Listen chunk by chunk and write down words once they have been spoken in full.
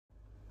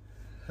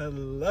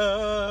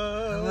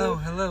Hello.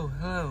 Hello.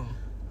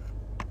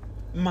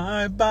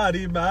 My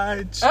body,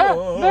 my choice.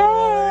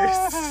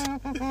 I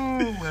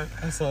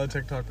saw a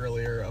TikTok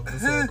earlier of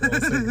this little girl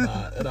saying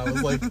that, and I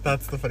was like,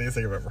 that's the funniest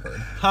thing I've ever heard.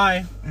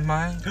 Hi.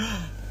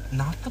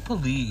 Not the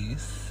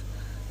police.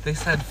 They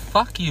said,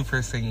 fuck you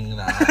for singing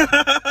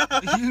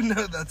that. You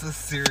know that's a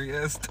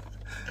serious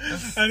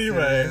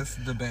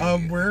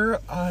debate. We're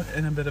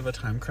in a bit of a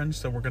time crunch,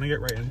 so we're going to get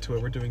right into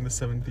it. We're doing the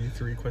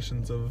 73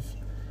 questions of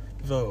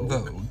Vogue.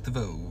 The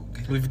Vogue.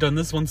 We've done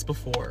this once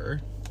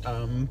before,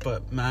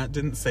 but Matt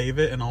didn't save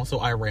it, and also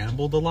I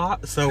rambled a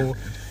lot, so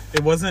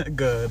it wasn't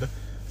good.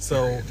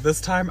 So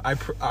this time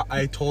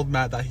I told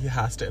Matt that he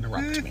has to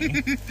interrupt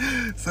me.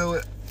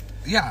 So,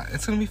 yeah,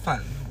 it's going to be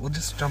fun. We'll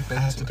just jump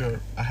into it.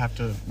 I have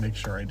to make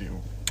sure I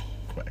do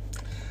quick.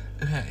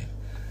 Okay.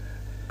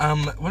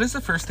 What is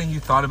the first thing you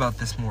thought about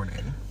this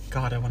morning?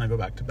 God, I want to go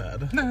back to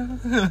bed.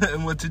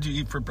 And what did you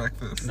eat for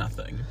breakfast?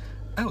 Nothing.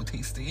 Oh,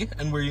 tasty.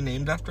 And were you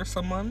named after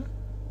someone?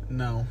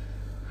 No.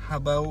 How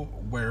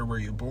about where were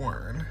you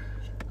born?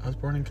 I was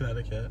born in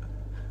Connecticut.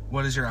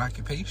 What is your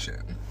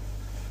occupation?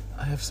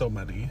 I have so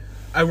many.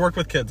 I work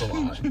with kids a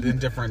lot in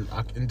different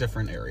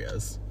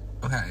areas.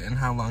 Okay, and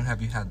how long have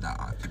you had that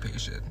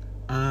occupation?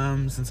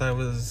 Since I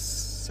was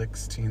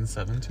 16,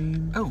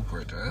 17. Oh,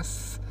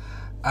 gorgeous.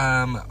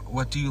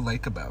 What do you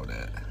like about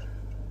it?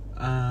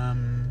 A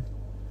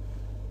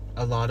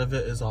lot of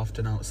it is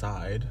often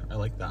outside. I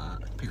like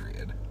that.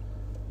 Period.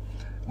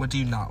 What do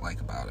you not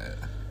like about it?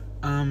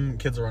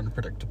 Kids are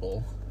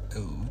unpredictable.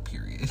 Oh,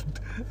 period.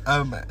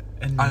 And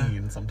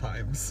mean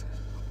sometimes.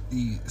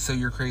 So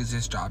your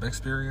craziest job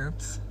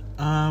experience?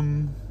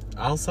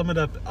 I'll sum it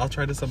up. I'll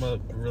try to sum it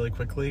up really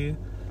quickly.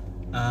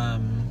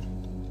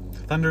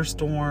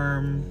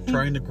 Thunderstorm,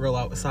 trying to grill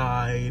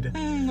outside.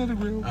 Not a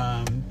grill.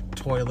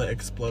 Toilet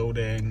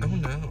exploding. Oh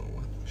no.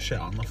 Shit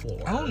on the floor.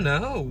 Oh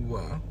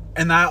no.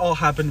 And that all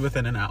happened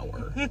within an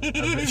hour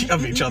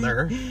of each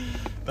other.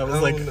 That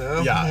was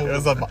no. Yeah, it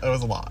was a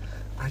lot.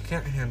 I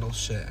can't handle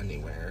shit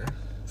anywhere.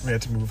 We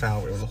had to move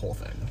out. It was a whole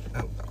thing.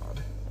 Oh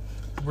god.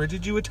 Where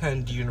did you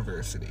attend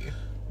university?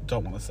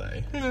 Don't want to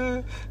say.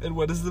 And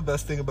what is the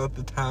best thing about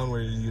the town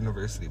where your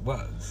university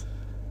was?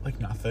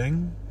 Like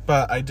nothing.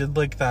 But I did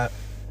like that.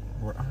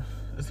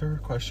 Is there a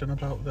question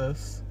about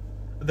this?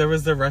 There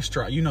was the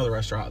restaurant. You know the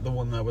restaurant, the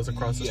one that was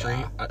across the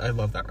street. I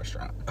love that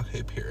restaurant.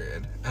 Okay,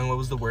 period. And what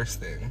was the worst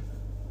thing?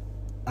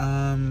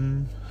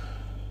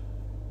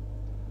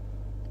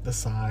 The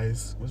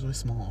size was really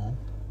small.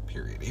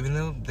 Period. Even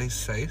though they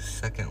say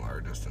second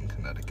largest in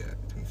Connecticut,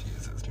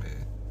 confuses me.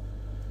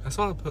 I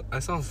saw a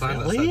sign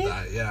that said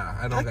that. Yeah,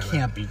 I don't get it. That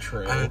can't be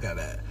true. I don't get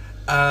it.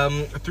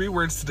 3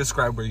 words to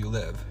describe where you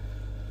live.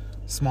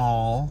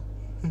 Small.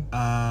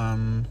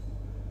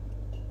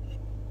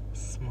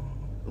 Small.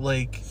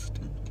 Like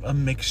a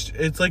mixture.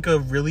 It's like a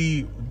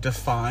really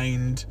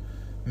defined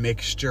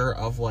mixture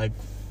of like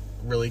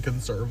really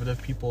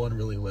conservative people and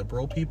really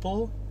liberal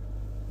people.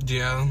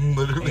 Yeah,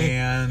 literally.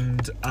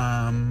 And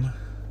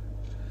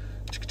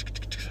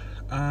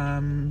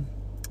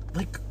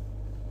like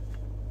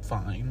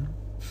fine.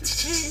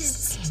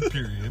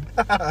 Period.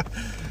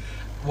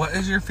 What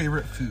is your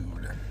favorite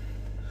food?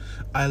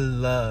 I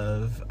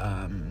love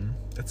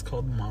it's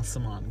called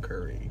massaman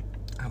curry.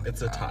 Like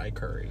it's a Thai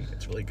curry.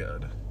 It's really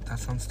good. That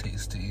sounds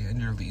tasty.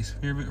 And your least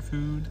favorite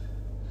food?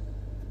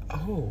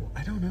 Oh,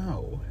 I don't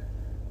know.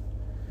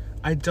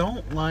 I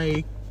don't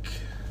like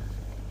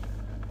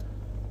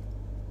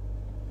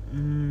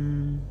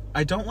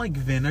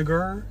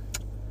vinegar.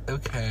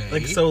 Okay.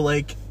 Like, so,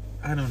 like,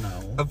 I don't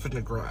know. A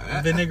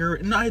vinaigrette? Vinegar.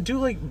 No, I do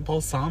like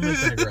balsamic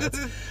vinaigrettes.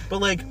 But,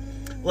 like,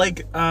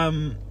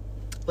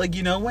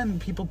 you know when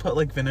people put,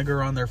 like,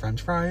 vinegar on their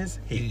french fries?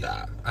 Hate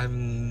that. I've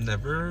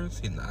never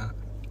seen that.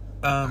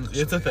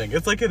 It's a thing.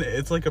 It's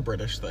like a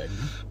British thing.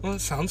 Well,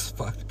 it sounds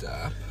fucked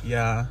up.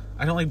 Yeah.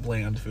 I don't like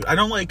bland food. I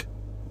don't like...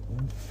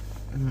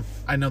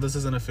 I know this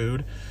isn't a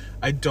food.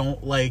 I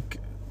don't like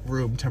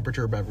room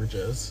temperature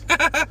beverages.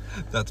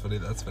 That's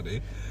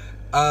funny.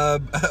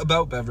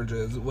 About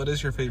beverages, what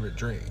is your favorite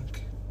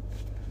drink?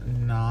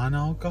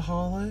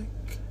 Non-alcoholic?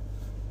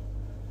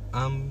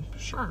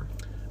 Sure.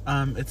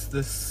 It's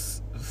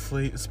this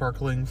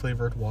sparkling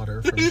flavored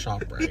water from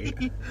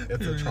ShopRite.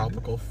 It's a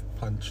tropical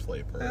punch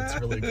flavor. It's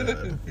really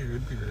good.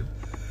 Period.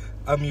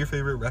 Your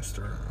favorite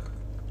restaurant?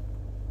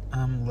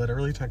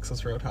 Literally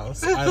Texas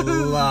Roadhouse. I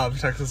love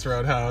Texas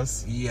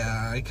Roadhouse.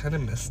 Yeah, I kind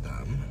of miss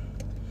them.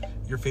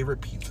 Your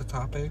favorite pizza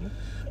topping?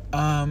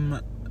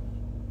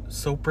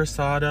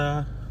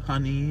 Sopressata,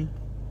 honey.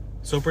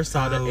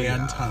 Sopressata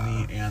and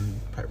honey and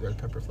red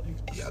pepper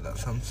flakes. Yeah, that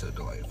sounds so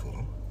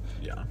delightful.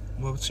 Yeah.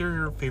 What's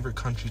your favorite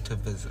country to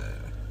visit?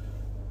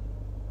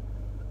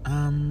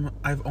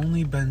 I've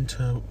been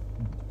to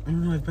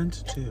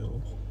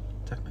 2,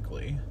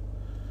 technically.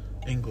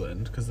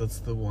 England, because that's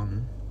the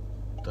one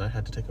that I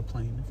had to take a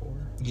plane for.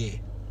 Yeah,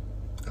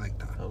 I like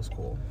that. That was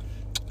cool.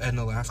 And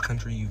the last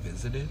country you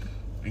visited?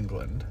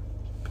 England.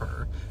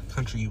 Per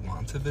country you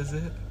want to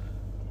visit?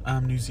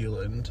 New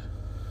Zealand.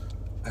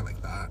 I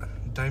like that.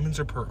 Diamonds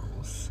or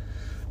pearls?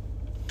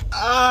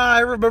 I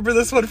remember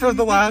this one from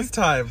the last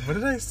time. What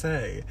did I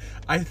say?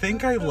 I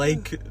think I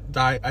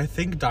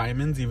think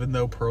diamonds, even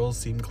though pearls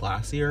seem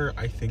classier.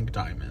 I think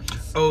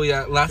diamonds. Oh,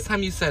 yeah. Last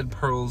time you said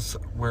pearls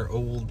were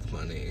old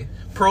money.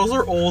 Pearls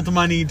are old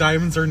money,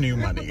 diamonds are new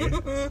money.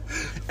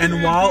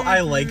 And while I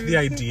like the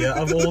idea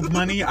of old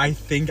money, I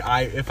think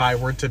if I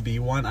were to be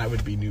one, I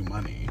would be new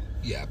money.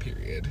 Yeah,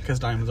 period. Because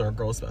diamonds are a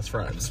girl's best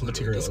friend. I'm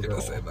Material just gonna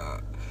girl. say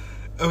that.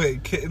 Okay,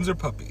 kittens or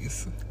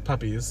puppies?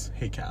 Puppies.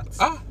 Hate cats.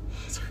 Ah!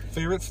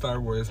 Favorite Star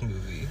Wars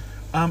movie?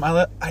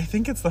 I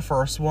think it's the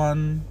first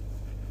one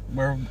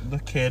where the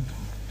kid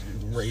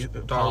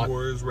Star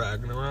Wars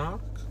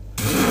Ragnarok?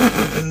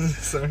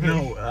 Sorry.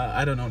 No,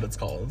 I don't know what it's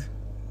called.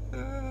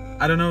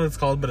 I don't know what it's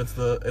called, but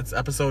it's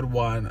episode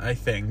 1, I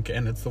think,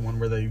 and it's the one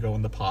where they go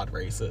in the pod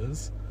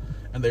races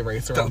and they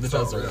race around the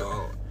desert.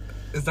 Real.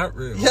 Is that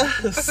real?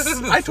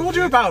 Yes. I told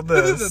you about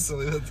this. That's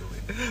silly.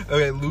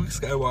 Okay, Luke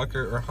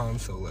Skywalker or Han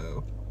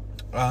Solo?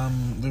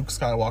 Luke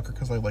Skywalker,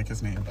 because I like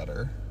his name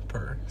better.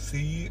 Per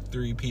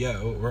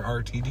C-3PO or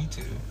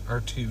R2-D2?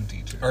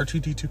 R2-D2.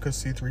 R2-D2, because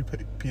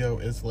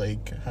C-3PO is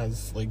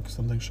has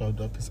something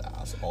shoved up his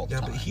ass all the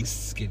time. Yeah, but he's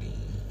skinny.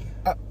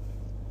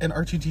 And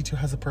R2-D2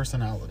 has a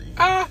personality.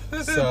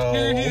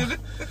 Period.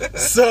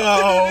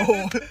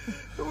 So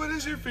What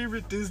is your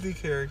favorite Disney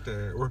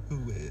character, or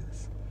who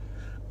is?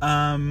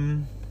 I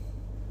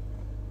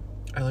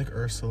like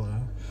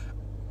Ursula.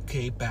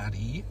 Okay,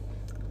 baddie.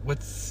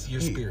 What's your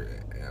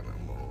spirit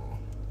animal?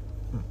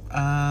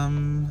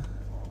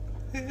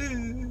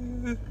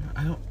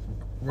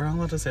 We're not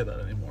allowed to say that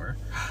anymore.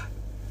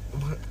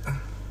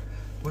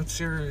 What's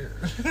your...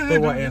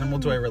 But what animal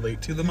do I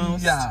relate to the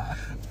most? Yeah.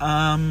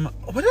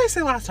 What did I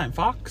say last time?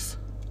 Fox?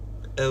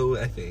 Oh,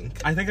 I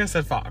think I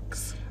said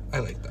fox. I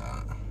like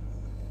that.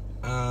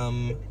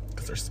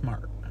 Because they're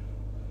smart.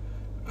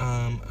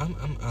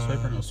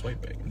 Swipe or no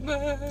swiping?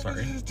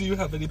 Sorry. Do you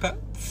have any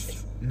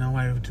pets? No,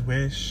 I would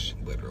wish.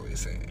 Literally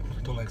same.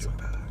 Don't like so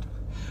bad.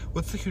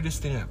 What's the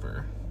cutest thing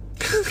ever?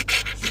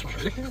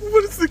 Sorry.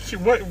 What's the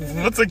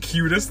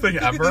cutest thing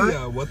ever?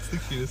 Yeah, what's the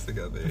cutest thing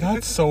ever?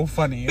 That's so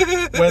funny.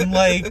 When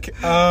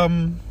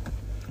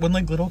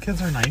little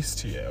kids are nice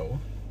to you.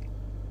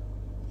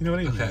 You know what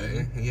I mean?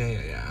 Okay.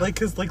 Yeah. Like,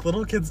 cause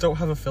little kids don't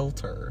have a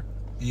filter.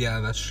 Yeah,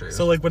 that's true.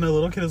 So when a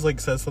little kid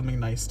says something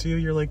nice to you,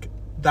 you're like,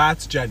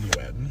 that's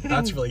genuine.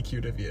 That's really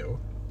cute of you.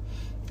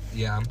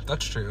 Yeah,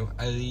 that's true.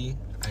 I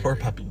or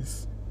agree.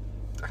 Puppies.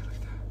 I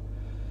like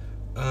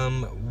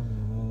that.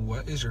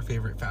 What is your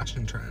favorite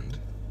fashion trend?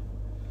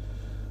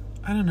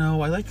 I don't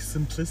know. I like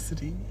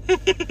simplicity.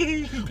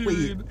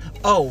 Wait.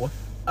 What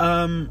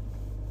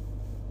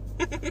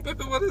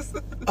is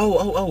that?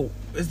 Oh.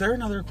 Is there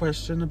another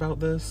question about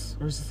this?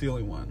 Or is this the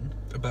only one?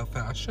 About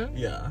fashion?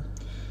 Yeah.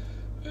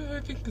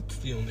 I think it's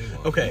the only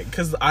one. Okay,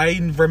 because I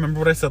remember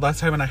what I said last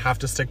time and I have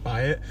to stick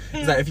by it.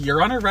 Is that if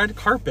you're on a red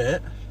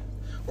carpet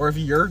or if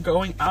you're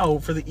going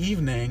out for the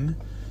evening,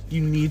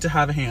 you need to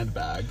have a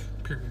handbag.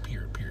 Period.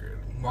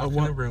 Walk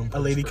in a room. A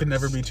lady can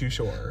never first. be too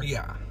sure.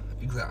 Yeah,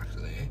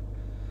 exactly.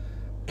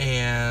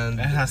 And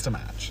it has to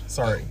match.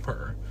 Sorry.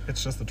 Per.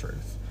 It's just the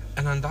truth.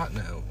 And on that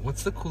note,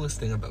 what's the coolest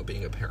thing about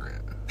being a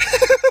parent?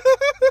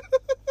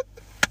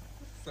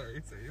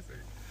 Sorry.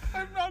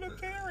 I'm not a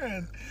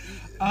parent.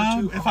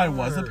 If I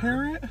was a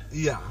parent,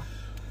 yeah,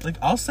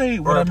 I'll say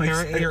what or I'm a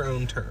parent in your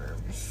own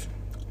terms.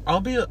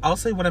 I'll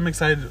say what I'm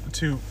excited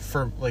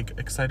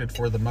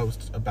for the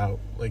most about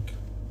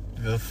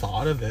the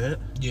thought of it.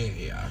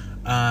 Yeah.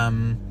 I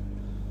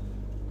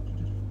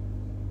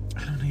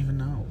don't even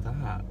know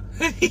that.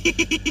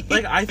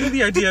 I think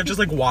the idea of just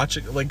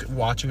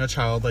watching a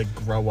child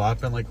grow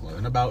up and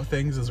learn about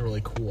things is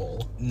really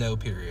cool. No,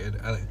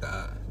 period. I like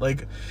that.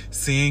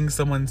 Seeing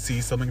someone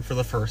see something for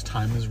the first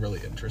time is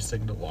really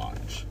interesting to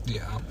watch.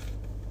 Yeah.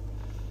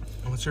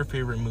 What's your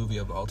favorite movie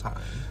of all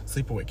time?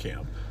 Sleepaway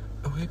Camp.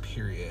 Okay,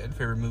 period.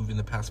 Favorite movie in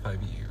the past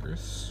 5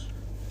 years?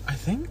 I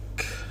think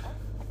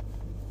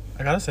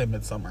I gotta say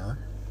Midsummer.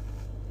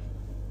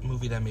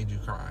 Movie that made you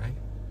cry?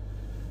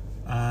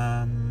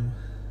 I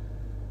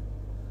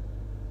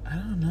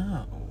don't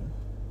know.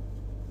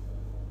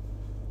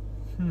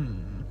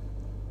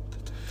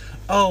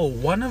 Oh,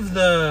 one of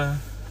the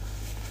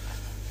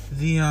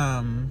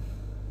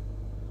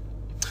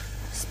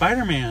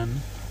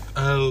Spider-Man.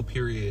 Oh,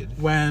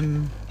 period.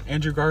 When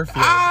Andrew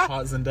Garfield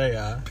fought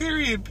Zendaya.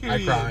 Period.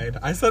 I cried.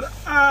 I said,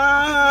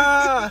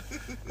 ah!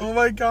 Oh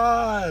my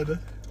god.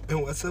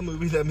 And what's the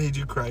movie that made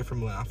you cry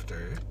from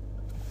laughter?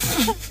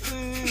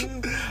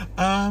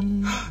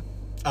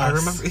 I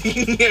remember you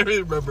saying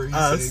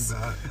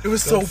that. It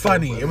was so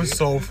funny. It was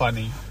so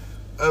funny.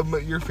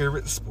 Your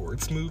favorite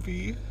sports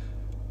movie?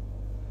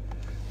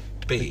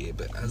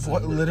 Babe.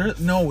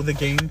 No, The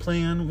Game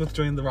Plan with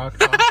Dwayne The Rock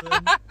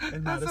Johnson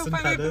and Madison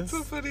Pettis. That's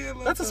so funny. I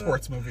love That's a that.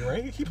 sports movie,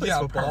 right? He plays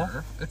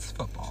football. It's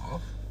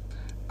football.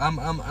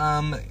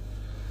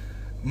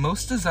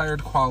 Most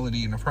desired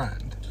quality in a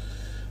friend?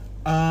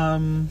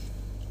 To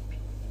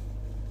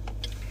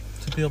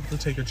be able to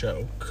take a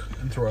joke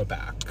and throw it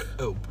back.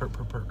 Oh, per.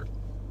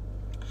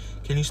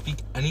 Can you speak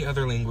any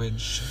other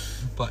language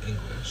but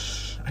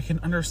English? I can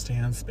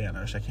understand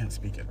Spanish. I can't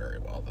speak it very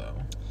well, though.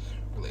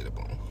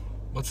 Relatable.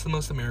 What's the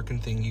most American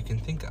thing you can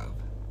think of?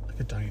 Like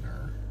a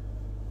diner.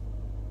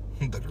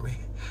 Literally.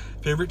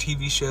 Favorite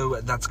TV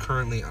show that's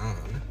currently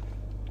on?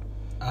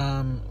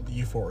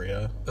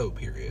 Euphoria. Oh,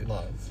 period.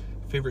 Love.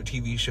 Favorite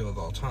TV show of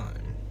all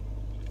time?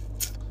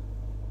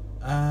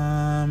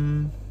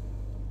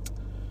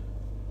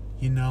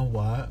 You know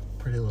what?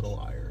 Pretty Little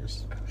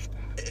Liars.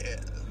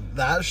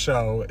 That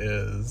show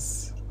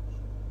is...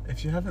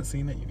 If you haven't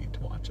seen it, you need to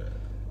watch it.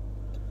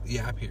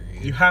 Yeah,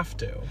 period. You have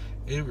to.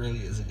 It really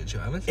is a good show.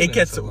 I haven't seen It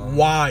gets so long.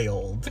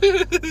 wild.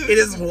 It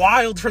is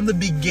wild from the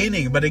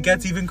beginning, but it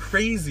gets even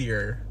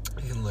crazier.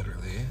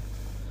 Literally.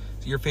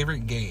 So your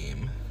favorite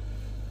game?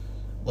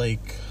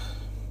 Like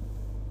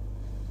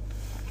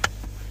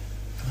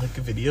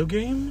a video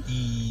game?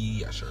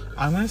 Yeah, sure.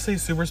 I'm gonna say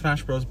Super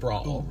Smash Bros.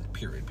 Brawl. Oh,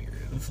 period.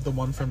 It's the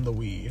one from the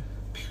Wii.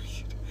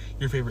 Period.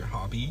 Your favorite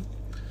hobby?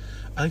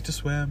 I like to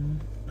swim.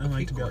 I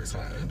like to be gorgeous.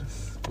 outside.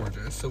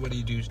 Gorgeous. So what do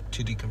you do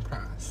to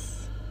decompress?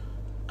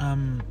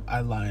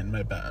 I lie in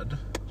my bed.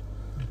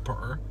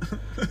 Purr.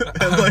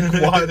 And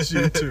like watch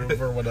YouTube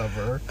or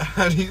whatever.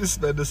 How do you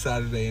spend a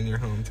Saturday in your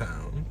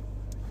hometown?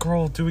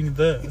 Girl, doing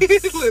this.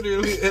 It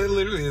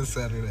literally is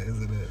Saturday,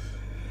 isn't it?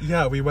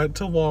 Yeah, we went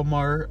to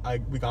Walmart.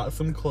 We got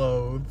some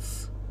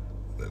clothes.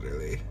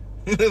 Literally.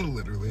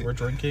 We're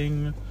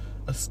drinking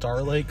a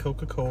Starlight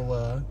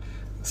Coca-Cola.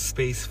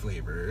 Space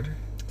flavored.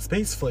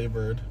 Space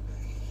flavored.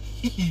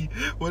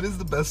 What is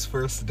the best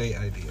first date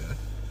idea?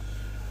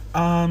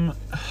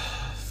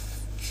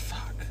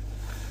 Fuck.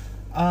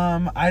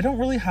 I don't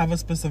really have a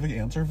specific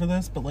answer for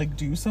this, but like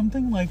do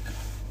something like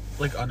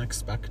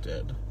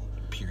unexpected.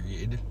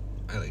 Period.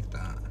 I like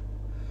that.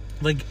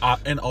 Like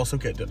and also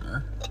get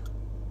dinner.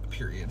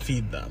 Period.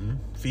 Feed them.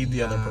 Feed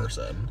the other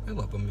person. I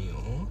love a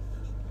meal.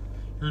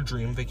 Your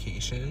dream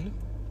vacation?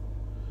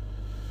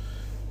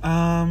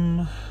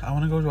 I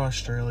want to go to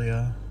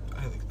Australia.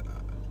 I like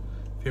that.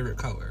 Favorite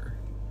color?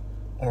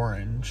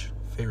 Orange.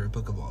 Favorite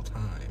book of all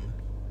time?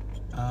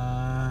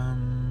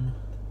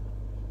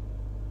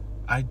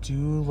 I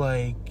do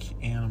like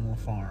Animal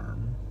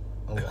Farm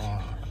a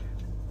lot.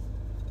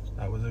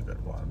 That was a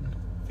good one.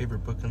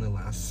 Favorite book in the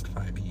last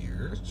 5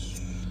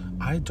 years?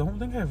 I don't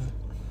think I've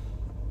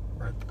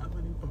read that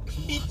many books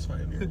in the last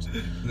 5 years.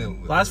 No.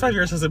 Last 5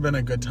 years hasn't been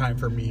a good time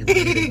for me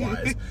reading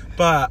wise.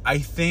 But I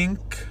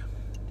think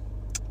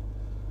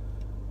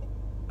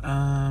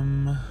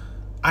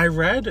I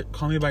read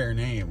Call Me By Your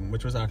Name,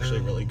 which was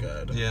actually really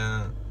good.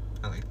 Yeah,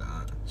 I like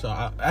that. So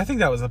I think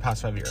that was the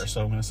past 5 years,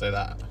 so I'm going to say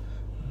that.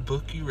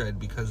 Book you read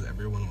because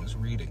everyone was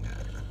reading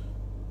it.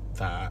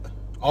 That.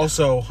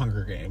 Also,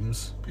 Hunger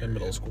Games Period. in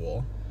middle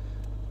school.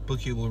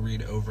 Book you will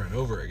read over and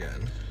over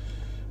again.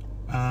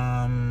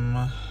 I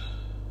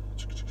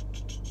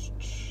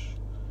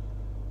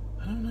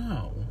don't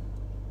know.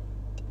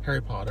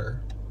 Harry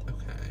Potter.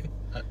 Okay.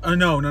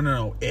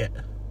 No. It.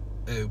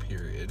 Oh,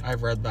 period.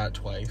 I've read that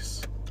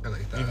twice. I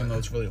like that. Even though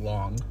it's really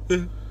long.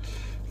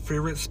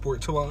 Favorite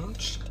sport to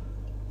watch?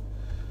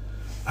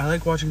 I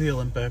like watching the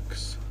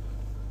Olympics.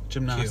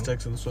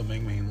 Gymnastics and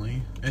swimming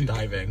mainly. And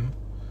diving.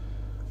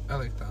 I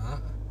like that.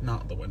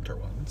 Not the winter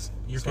ones.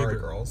 Your Sorry,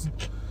 favorite girls.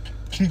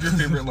 Your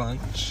favorite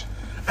lunch?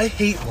 I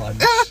hate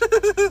lunch.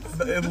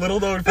 A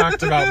little known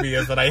fact about me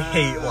is that I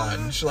hate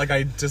lunch. Like,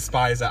 I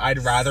despise it. I'd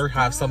rather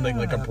have something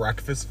like a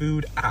breakfast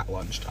food at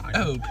lunchtime.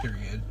 Oh,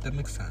 period. That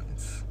makes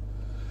sense.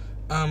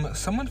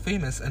 Someone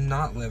famous and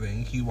not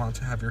living you want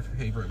to have your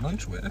favorite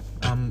lunch with?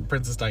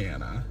 Princess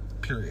Diana.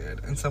 Period.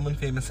 And someone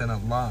famous and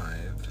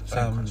alive?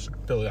 Same question.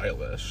 Billie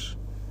Eilish.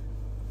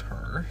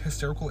 Per.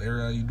 Historical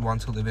era you'd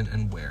want to live in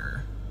and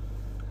where?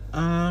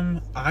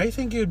 I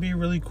think it would be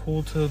really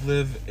cool to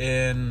live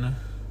in...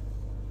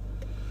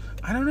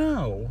 I don't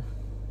know.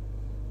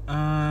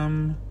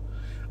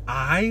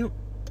 I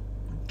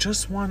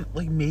just want,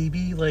 like,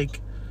 maybe,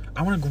 like...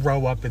 I want to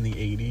grow up in the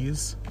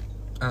 80s.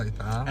 I like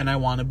that. And I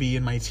want to be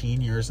in my teen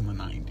years in the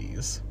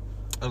 90s.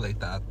 I like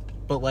that.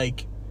 But,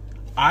 like,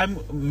 I'm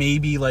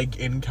maybe, like,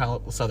 in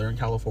Southern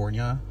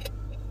California.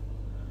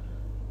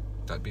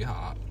 That'd be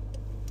hot.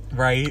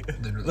 Right?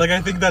 Literally like, I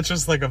hot. think that's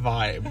just, like, a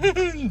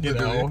vibe. You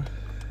know?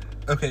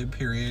 Okay,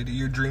 period.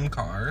 Your dream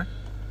car?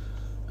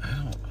 I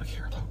don't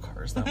care about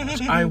cars that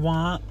much.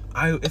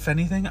 If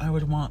anything, I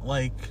would want,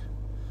 like...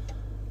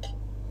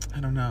 I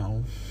don't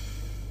know.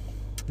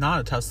 Not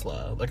a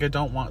Tesla. Like, I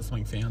don't want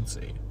something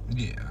fancy.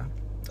 Yeah.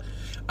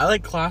 I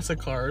like classic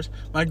cars.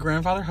 My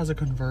grandfather has a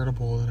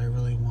convertible that I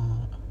really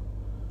want.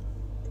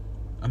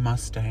 A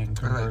Mustang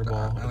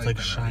convertible. It's like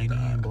shiny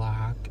and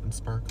black and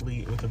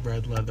sparkly with a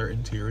red leather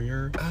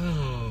interior.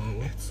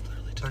 Oh. It's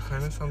literally that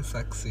kind of sounds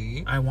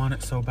sexy. I want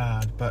it so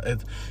bad, but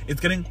it's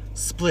getting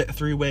split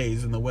 3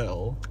 ways in the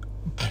will.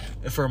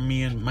 For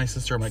me and my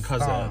sister and my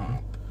cousin.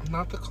 Stop.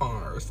 Not the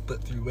car,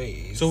 split 3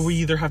 ways. So we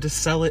either have to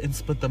sell it and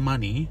split the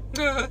money,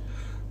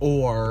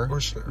 or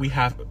sure. we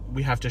have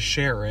to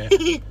share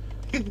it,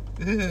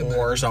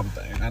 or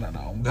something. I don't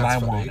know, but I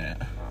want it.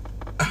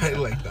 I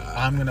like that.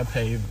 I'm gonna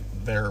pay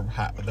their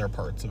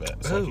parts of it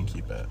so I can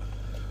keep it.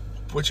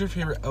 What's your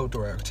favorite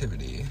outdoor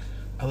activity?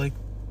 I like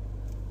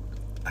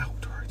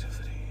outdoor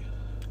activity.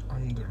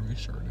 I'm literally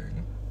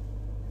sharding.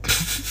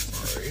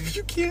 Sorry.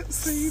 You can't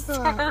say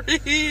that.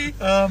 Sorry.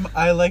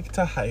 I like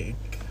to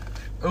hike.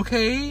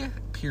 Okay,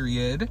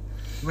 period.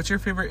 What's your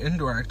favorite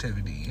indoor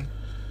activity?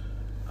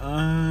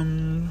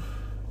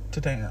 To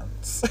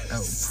dance.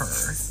 Oh,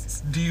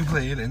 purr. Do you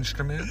play an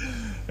instrument?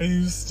 I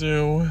used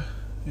to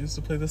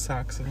play the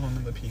saxophone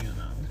and the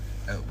piano.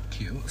 Oh,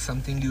 cute.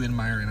 Something you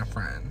admire in a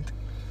friend.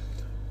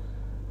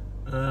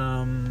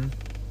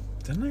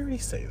 Didn't I already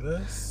say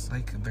this?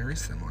 Like, a very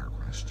similar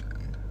question.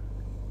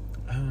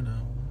 I don't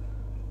know.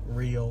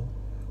 Real.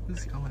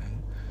 Who's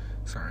yelling?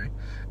 Sorry.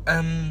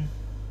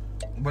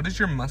 What is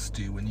your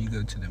must-do when you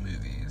go to the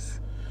movies?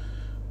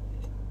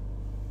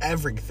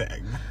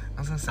 Everything. I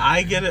was gonna say.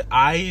 I get it.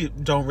 I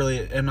don't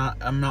really. I'm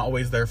not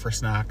always there for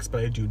snacks,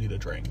 but I do need a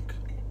drink.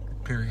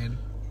 Period.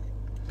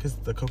 Because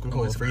the Coca-Cola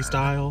Always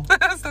Freestyle.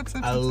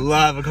 Stop. I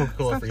love a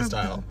Coca-Cola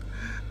Freestyle.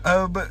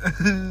 But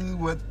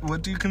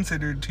what do you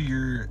consider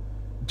to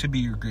be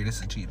your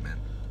greatest achievement?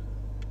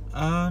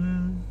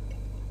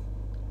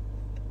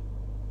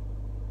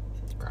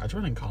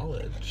 Graduating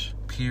college.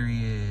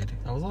 Period.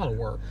 That was a lot of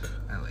work.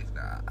 I like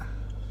that.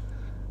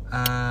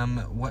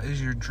 What is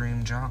your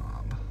dream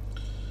job?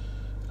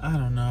 I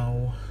don't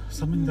know.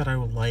 Something that I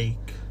would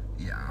like.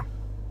 Yeah,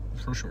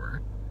 for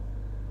sure.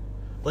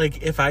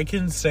 Like, if I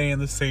can stay in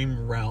the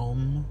same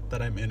realm that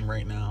I'm in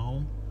right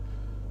now,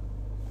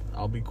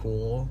 I'll be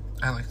cool.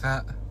 I like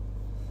that.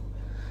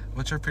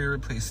 What's your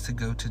favorite place to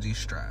go to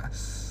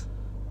de-stress?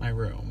 My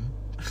room.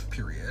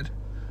 Period.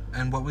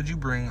 And what would you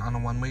bring on a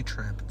one-way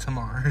trip to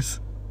Mars?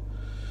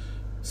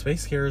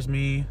 Space scares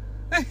me.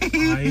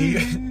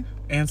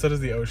 And so does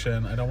the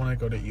ocean. I don't want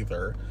to go to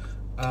either.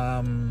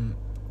 I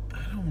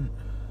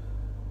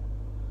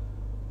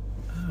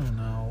don't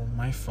know.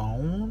 My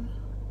phone?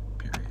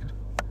 Period.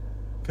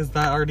 Because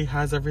that already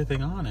has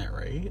everything on it,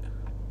 right?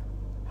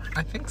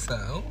 I think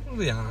so.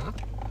 Yeah.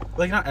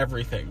 Like, not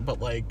everything, but,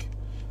 like,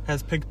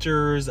 has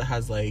pictures, it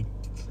has, like,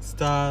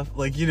 stuff.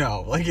 Like, you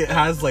know, like, it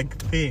has, like,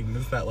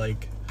 things that,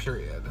 like...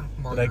 Period.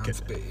 More that I than could,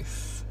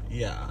 space.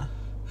 Yeah.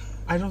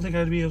 I don't think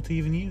I'd be able to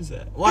even use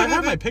it. Well, I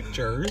have my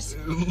pictures.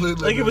 Like,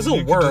 Like, it was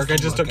still work, I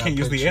just can't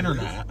use the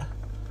internet.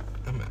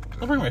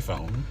 I'll bring my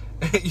phone.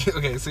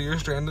 Okay, so you're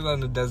stranded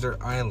on a desert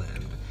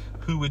island.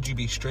 Who would you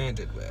be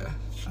stranded with?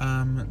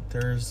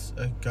 There's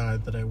a guy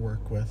that I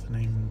work with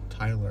named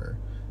Tyler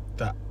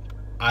that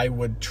I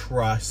would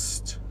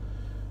trust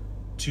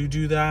to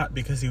do that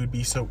because he would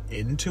be so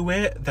into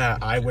it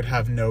that I would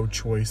have no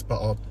choice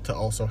but to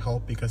also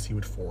help because he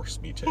would force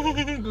me to.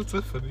 That's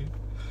so funny.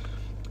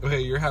 Okay,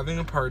 you're having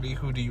a party.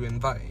 Who do you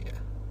invite?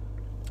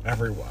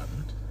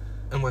 Everyone.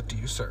 And what do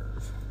you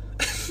serve?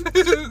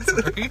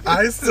 Sorry.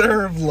 I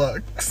serve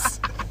looks.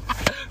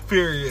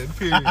 Period.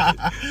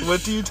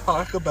 What do you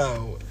talk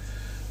about?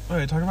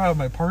 Wait, talk about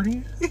my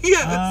party?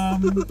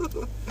 Yes.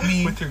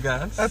 Me. With your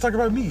guests? I talk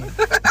about me.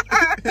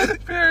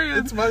 Period.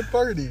 It's my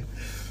party.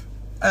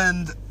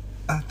 And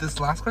this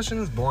last question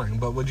is boring,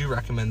 but would you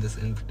recommend this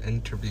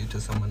interview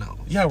to someone else?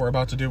 Yeah, we're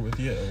about to do it with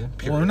you.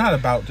 Period. Well, we're not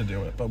about to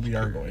do it, but we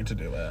are going to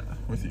do it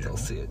with you. You'll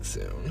see it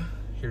soon.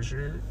 Here's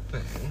your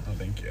thing. Oh,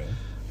 thank you.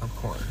 Of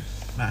course.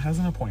 Matt has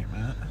an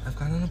appointment. I've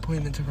got an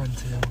appointment to run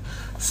to,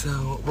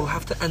 so we'll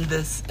have to end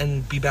this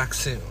and be back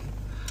soon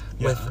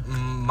with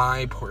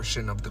my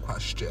portion of the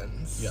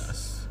questions.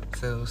 Yes.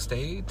 So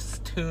stay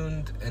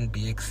tuned and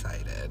be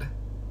excited.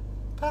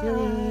 Bye.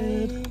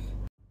 Period.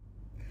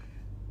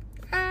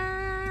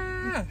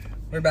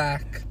 We're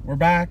back. We're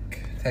back.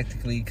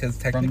 Technically,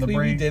 because From the technically we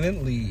break.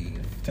 didn't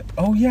leave.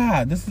 Oh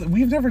yeah,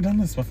 we've never done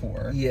this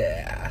before.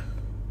 Yeah.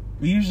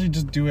 We usually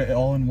just do it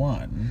all in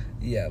one.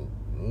 Yeah,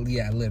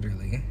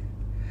 literally.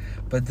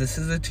 But this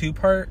is a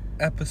 2-part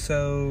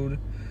episode.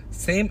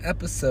 Same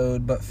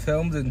episode, but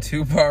filmed in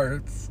 2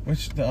 parts.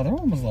 Which the other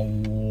one was a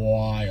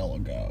while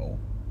ago.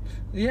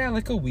 Yeah,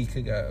 like a week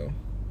ago.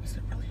 Was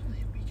it really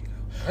only a week ago?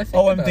 I think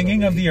I'm about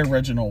thinking a of the week.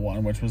 original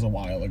one, which was a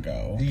while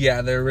ago.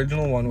 Yeah, the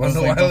original one was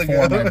a like while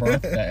before ago. my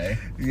birthday.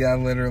 Yeah,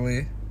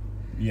 literally.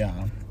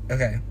 Yeah.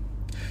 Okay.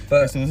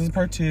 But So this is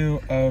part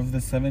 2 of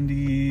the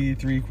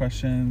 73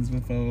 questions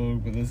with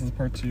Vogue, but this is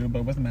part 2,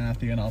 but with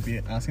Matthew, and I'll be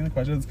asking the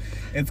questions.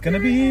 It's gonna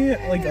be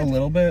like a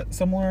little bit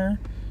similar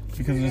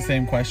because they're the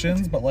same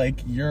questions, but like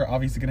you're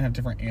obviously gonna have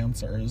different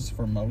answers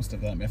for most of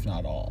them, if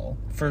not all.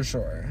 for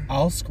sure.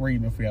 I'll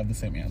scream if we have the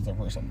same answer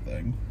for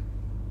something,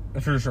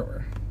 For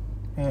sure.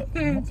 but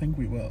I don't think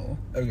we will.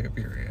 Okay,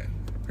 period.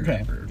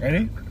 Okay,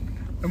 ready?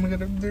 Oh my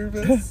god, I'm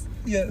nervous.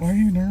 Yes. Why are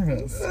you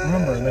nervous?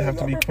 Remember, they have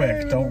to be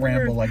quick. Don't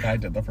ramble like I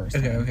did the first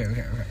time.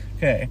 Okay.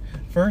 Okay,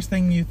 first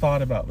thing you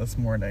thought about this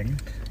morning.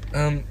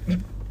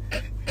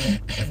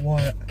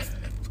 What?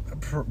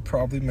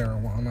 Probably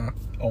marijuana.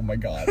 Oh my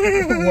god.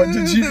 What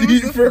did you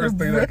eat for First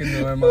thing that came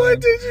to my mind. What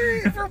did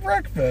you eat for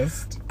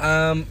breakfast?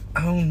 Oh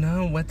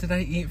no, what did I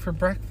eat for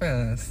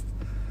breakfast?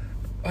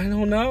 I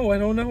don't know.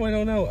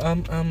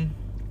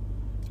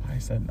 I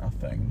said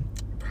nothing.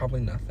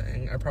 Probably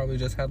nothing. I probably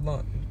just had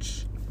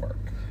lunch.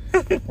 Work.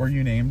 Were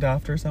you named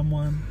after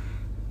someone?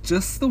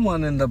 Just the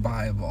one in the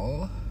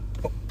Bible.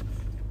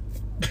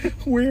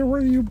 Where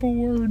were you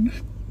born?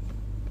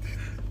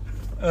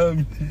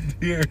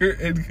 Here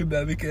in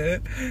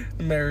Connecticut,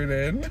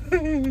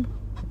 Meriden.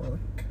 Work.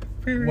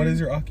 What is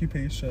your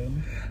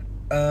occupation?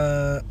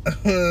 I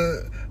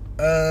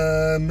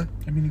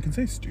mean, you can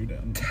say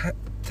student.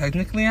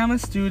 Technically, I'm a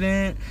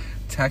student.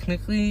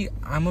 Technically,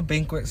 I'm a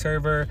banquet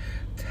server.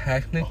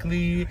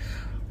 Technically,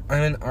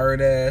 I'm an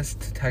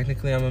artist.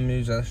 Technically, I'm a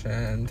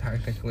musician.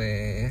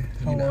 Technically,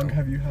 How long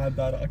have you had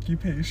that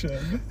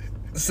occupation?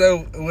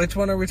 So, which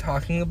one are we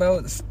talking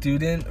about?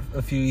 Student,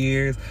 a few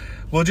years.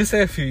 We'll just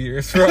say a few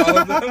years for all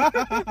of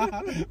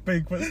them.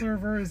 Banquet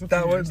server is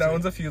that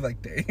one's a few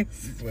like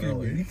days,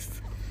 literally. Few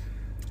weeks.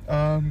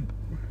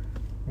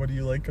 What do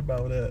you like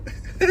about it?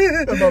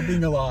 About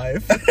being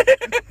alive?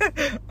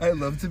 I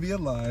love to be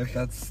alive.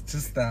 That's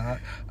just that.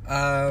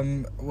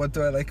 What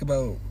do I like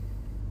about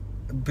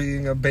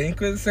being a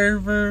banquet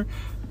server?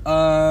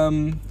 I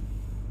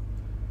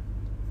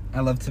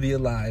love to be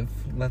alive.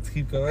 Let's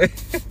keep going.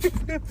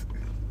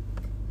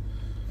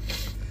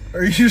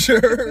 Are you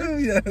sure?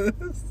 Yes.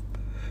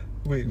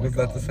 Wait, Oh was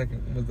God. that the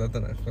second? Was that the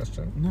next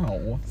question?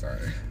 No.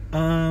 Sorry.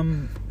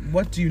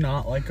 What do you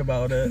not like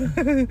about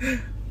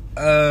it?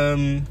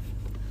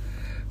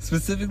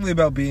 Specifically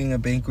about being a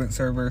banquet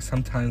server,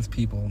 sometimes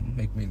people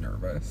make me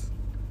nervous.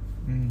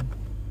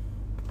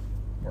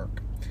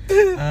 Work.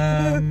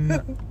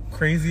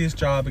 Craziest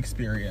job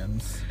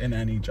experience in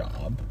any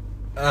job.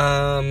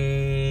 'Cause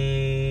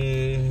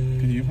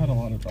you've had a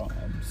lot of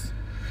jobs.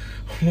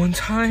 One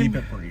time, Keep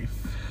it brief.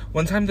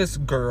 One time, this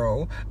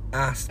girl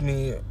asked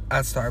me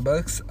at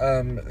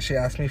Starbucks. She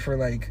asked me for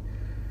like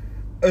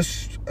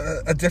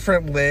a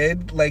different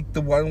lid, like the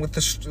one with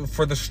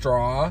for the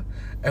straw,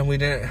 and we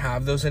didn't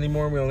have those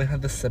anymore. We only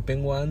had the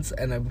sipping ones,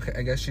 and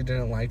I guess she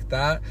didn't like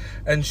that.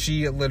 And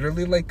she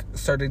literally like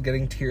started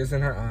getting tears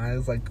in her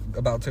eyes, like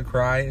about to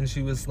cry, and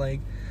she was like,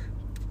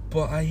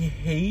 "But I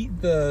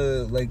hate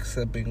the like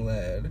sipping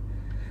lid."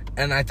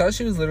 And I thought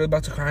she was literally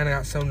about to cry, and I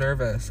got so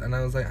nervous. And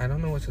I was like, I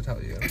don't know what to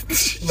tell you.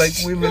 Like,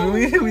 we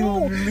literally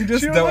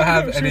just don't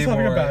have any more. She was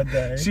having a bad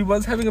day. She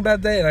was having a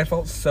bad day, and I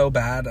felt so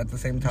bad at the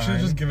same time. She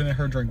was just giving it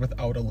her drink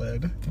without a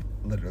lid.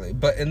 Literally.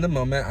 But in the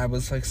moment, I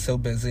was, like, so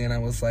busy, and I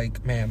was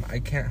like, ma'am, I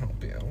can't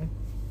help you.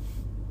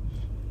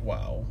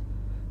 Wow.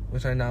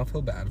 Which I now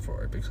feel bad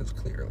for, because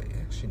clearly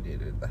she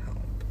needed the help.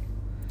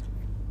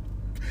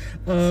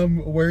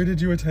 Where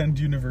did you attend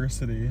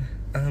university?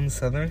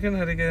 Southern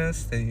Connecticut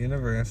State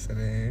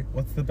University.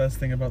 What's the best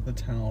thing about the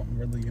town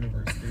where the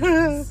university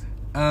is?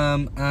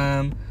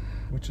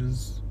 Which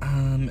is?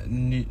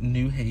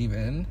 New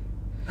Haven.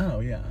 Oh,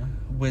 yeah.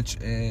 Which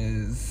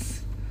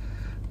is,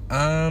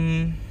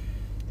 I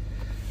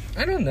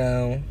don't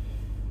know.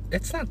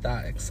 It's not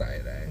that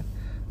exciting.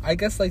 I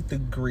guess, like, the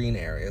green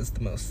area is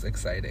the most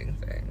exciting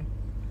thing.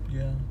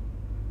 Yeah.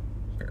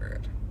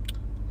 Period.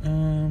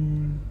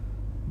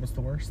 What's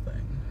the worst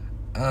thing?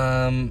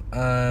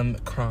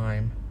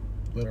 Crime.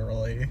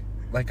 Literally.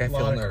 Like, I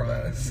feel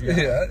nervous. Crime.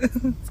 Yeah.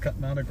 It's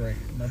not the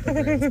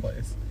greatest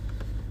place.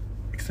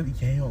 Except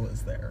Yale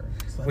is there.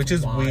 So that's Which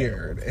is wild.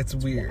 weird. It's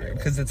weird.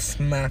 Because it's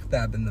smack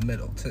dab in the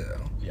middle, too.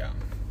 Yeah.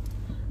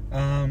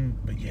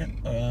 But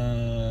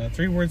yeah.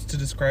 3 words to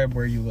describe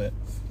where you live.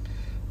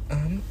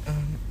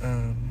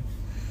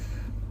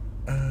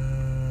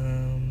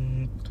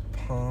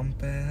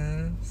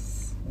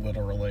 Pompous.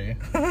 Literally.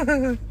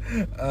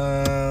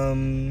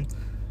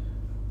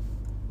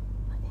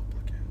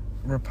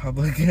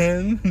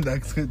 Republican.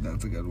 That's good.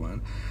 That's a good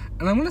one.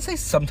 And I'm gonna say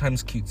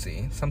sometimes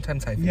cutesy.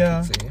 Sometimes hyphen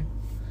cutesy.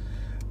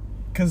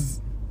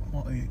 Because,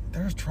 well,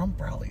 there's Trump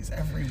rallies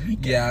every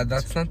weekend. Yeah,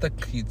 that's not the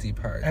cutesy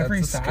part. Every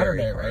That's the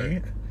Saturday, scary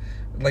part. right?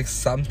 Like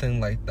something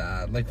like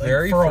that. Like For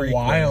frequent. a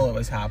while it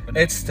was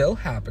happening. It's still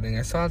happening.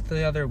 I saw it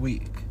the other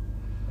week.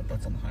 But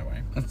that's on the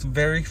highway. It's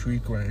very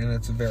frequent and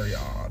it's very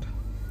odd.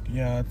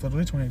 Yeah, it's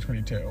literally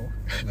 2022.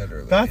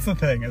 Literally. That's the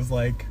thing, is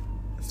like,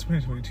 it's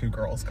 2022,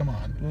 girls. Come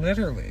on.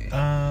 Literally.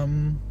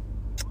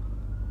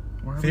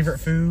 Favorite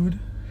food?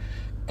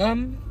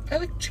 I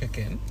like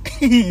chicken.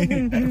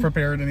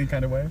 Prepared any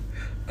kind of way?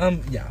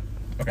 Yeah.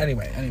 Okay.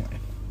 Anyway.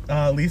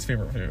 Least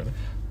favorite food?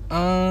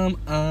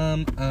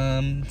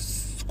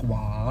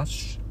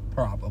 Squash,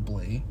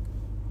 probably.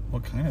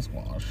 What kind of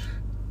squash?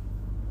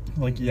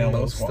 Like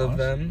yellow Most squash? of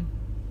them.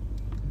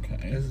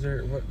 Okay.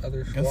 What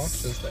other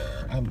squash is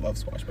there? I love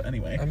squash, but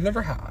anyway. I've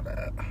never had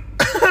it.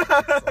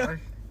 Sorry.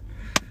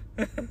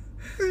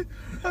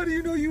 How do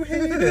you know you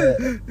hate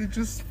it? It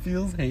just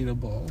feels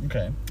hateable.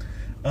 Okay.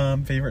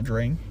 Favorite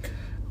drink?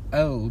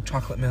 Oh,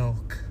 chocolate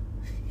milk.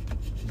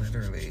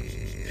 Literally.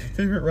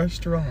 Favorite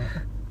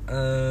restaurant?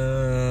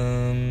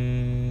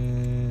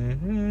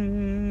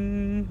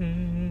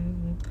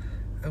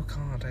 Oh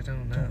God, I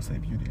don't know. Don't say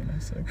Beauty and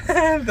Essex.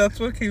 That's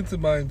what came to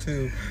mind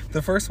too.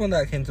 The first one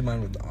that came to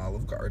mind was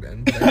Olive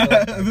Garden. But I feel like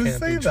that can't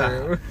Say be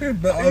that. true.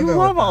 But I'll You go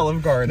love with that.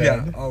 Olive Garden.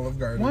 Yeah, Olive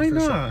Garden. Why for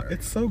not? Sure.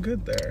 It's so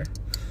good there.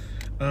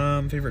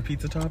 Favorite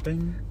pizza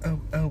topping?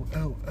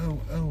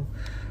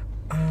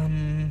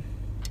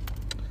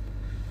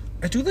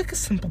 I do like a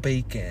simple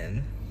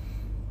bacon.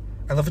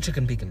 I love a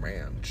chicken bacon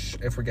ranch,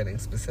 if we're getting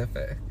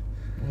specific.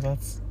 Well,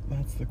 that's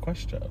the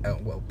question. Oh,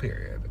 well,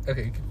 period.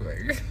 Okay, keep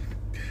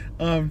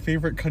going.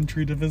 Favorite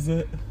country to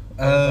visit?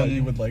 That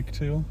you would like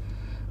to?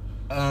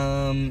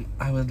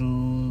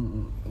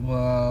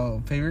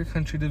 Favorite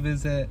country to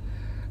visit?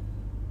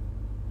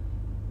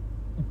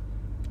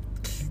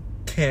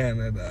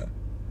 Canada.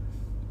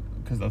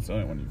 Because that's the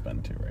only one you've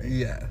been to, right?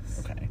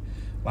 Yes. Okay.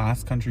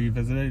 Last country you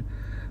visited?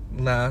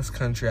 Last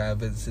country I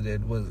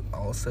visited was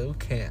also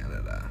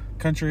Canada.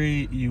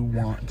 Country you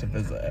want to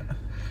visit?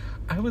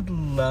 I would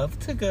love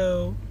to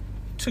go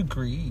to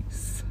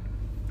Greece.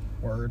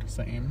 Word,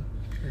 same.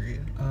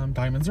 Period.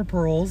 Diamonds or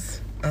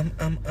pearls? I'm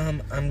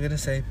gonna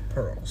say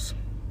pearls.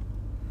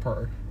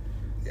 Purr.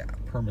 Yeah.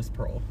 Perm is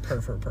pearl.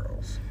 Purr for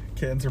pearls.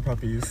 Kittens or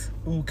puppies?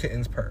 Ooh,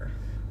 kittens purr.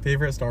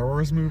 Favorite Star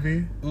Wars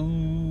movie?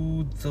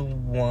 Ooh, the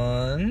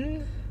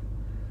one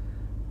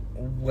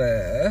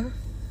with,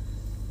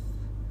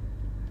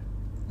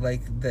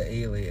 like, the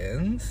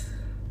aliens.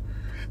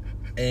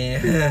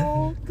 And They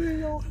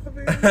all have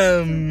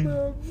aliens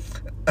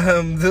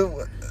in them.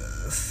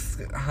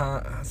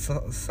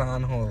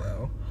 San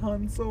Holo.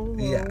 Han Solo.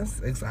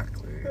 Yes,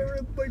 exactly. There are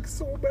like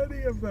so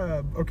many of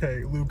them.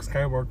 Okay, Luke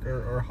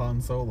Skywalker or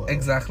Han Solo.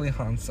 Exactly,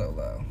 Han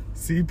Solo.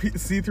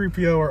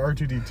 C3PO or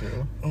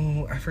R2D2.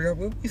 Oh, I forgot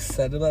what we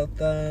said about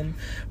them,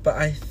 but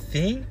I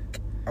think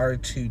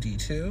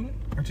R2D2.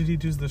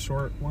 R2D2's the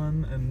short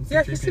one, and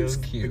Yeah, he C3PO's seems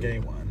the cute. gay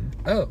one.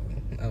 Oh,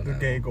 The no.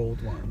 gay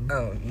gold one.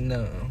 Oh,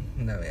 no,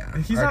 yeah.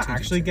 He's not R2D2.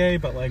 actually gay,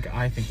 but like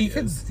I think he He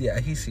could, is. yeah,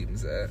 he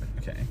seems it.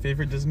 Okay,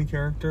 favorite Disney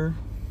character?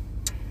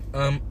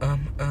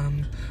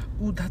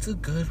 Ooh, that's a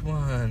good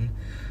one.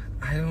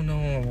 I don't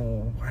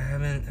know. I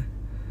haven't.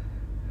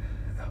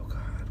 Oh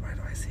God, why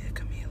do I see a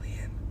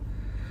chameleon?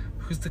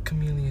 Who's the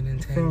chameleon in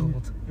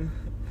Tangled?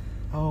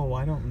 Oh,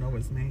 I don't know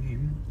his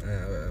name.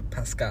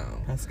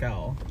 Pascal.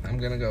 Pascal. I'm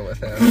gonna go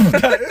with him.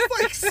 That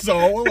is like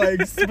so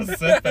like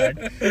specific.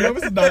 I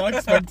was not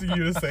expecting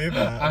you to say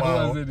that. I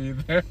Wow. wasn't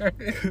either.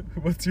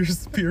 What's your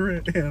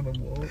spirit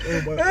animal?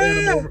 Or what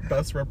animal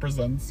best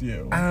represents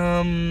you?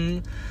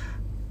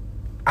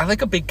 I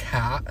like a big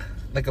cat,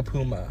 like a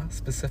puma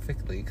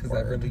specifically, because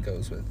that Word. really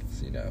goes with,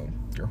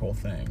 Your whole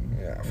thing.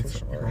 Yeah, for It's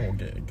sure. Your whole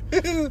gig.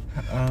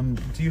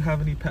 Do you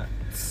have any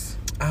pets?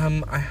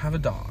 I have a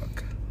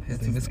dog. His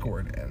What's name his is name?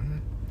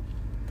 Gordon.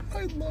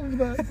 I love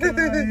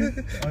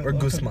that guy. Or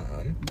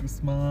Guzman.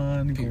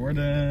 Guzman,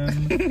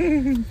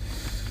 Gordon.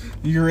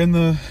 You're in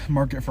the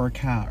market for a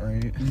cat,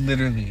 right?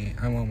 Literally,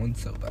 I want one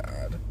so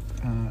bad.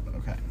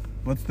 Okay.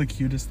 What's the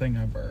cutest thing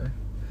ever?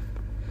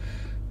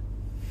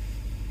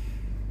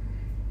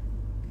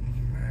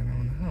 I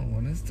don't know.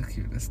 What is the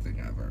cutest thing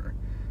ever?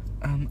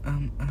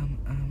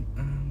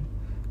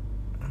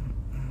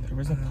 There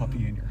was a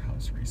puppy in your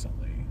house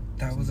recently.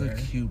 That was Wasn't a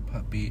there? cute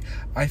puppy.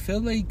 I feel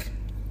like,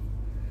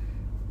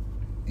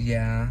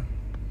 yeah,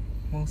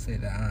 we'll say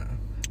that.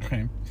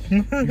 Okay.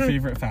 Your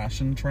favorite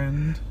fashion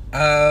trend?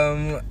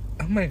 Oh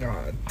my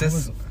God. I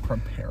was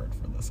prepared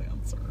for this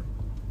answer.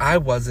 I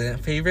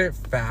wasn't. Favorite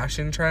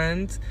fashion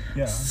trend?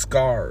 Yeah.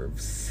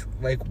 Scarves.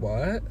 Like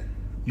what?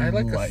 I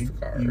like a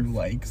scarf. You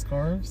like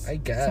scarves? I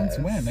guess.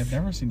 Since when? I've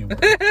never seen you wear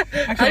I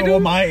Actually, well,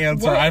 don't- my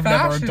answer, what I've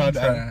never fashion done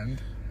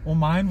trend? Well,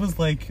 mine was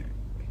like,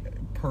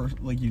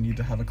 you need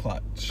to have a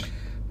clutch.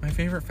 My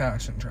favorite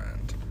fashion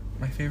trend.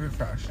 My favorite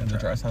fashion And the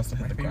trend. dress has to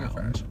hit My the favorite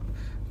ground. fashion.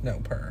 No,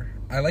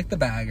 I like the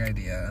bag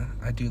idea.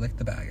 I do like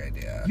the bag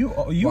idea. You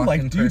do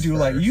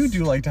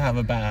like to have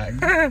a bag.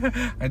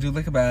 I do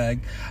like a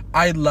bag.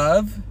 I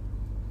love.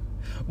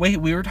 Wait,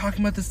 we were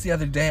talking about this the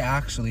other day.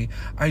 Actually,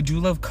 I do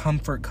love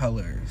comfort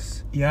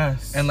colors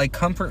Yes. and like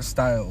comfort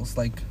styles.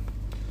 Like,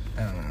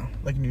 I don't know,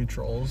 like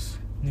neutrals.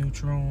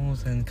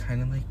 neutrals and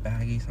kind of like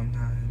baggy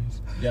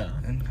sometimes. Yeah.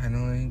 And kind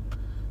of like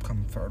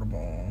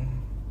comfortable.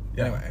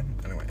 Yeah.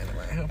 Anyway.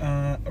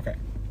 Okay.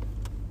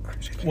 I'm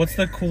shaking What's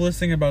my the hair. coolest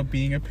thing about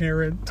being a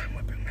parent? I'm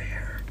whipping my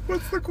hair.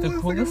 What's the The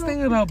coolest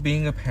thing about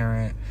being a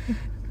parent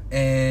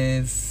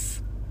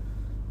is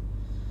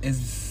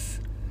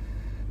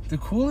the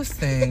coolest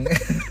thing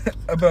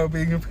about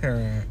being a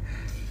parent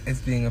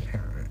is being a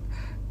parent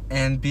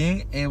and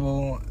being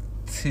able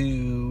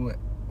to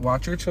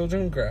watch your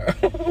children grow.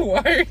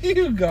 Why are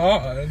you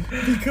gone?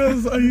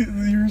 Because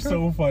you're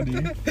so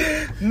funny.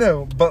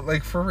 No, but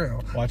like for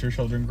real. Watch your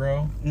children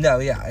grow. No,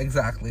 yeah,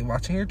 exactly.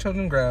 Watching your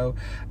children grow.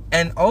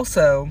 And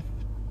also,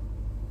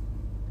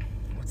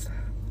 what's that?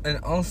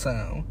 And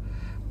also,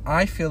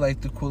 I feel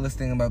like the coolest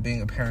thing about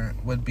being a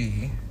parent would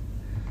be,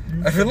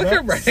 I feel like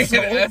I'm writing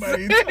so an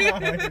many essay.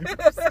 times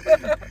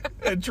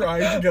and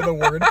trying to get a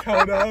word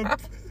count up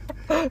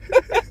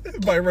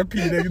by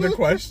repeating the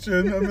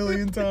question a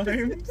million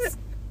times.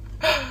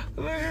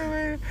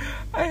 Literally,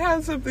 I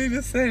had something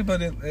to say,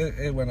 but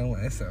it went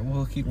away, so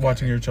we'll keep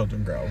Watching going. your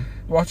children grow.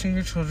 Watching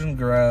your children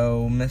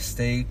grow,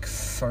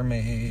 mistakes are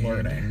made.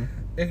 Learning.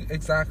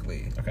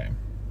 Exactly. Okay.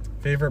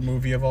 Favorite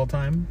movie of all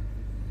time?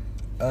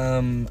 I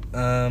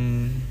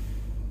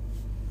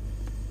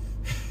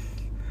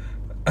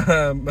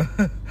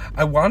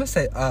want to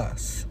say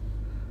Us,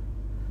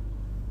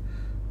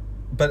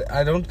 but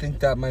I don't think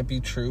that might be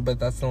true, but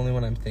that's the only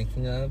one I'm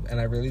thinking of, and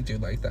I really do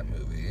like that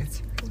movie.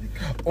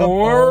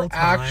 Or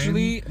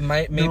actually,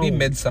 maybe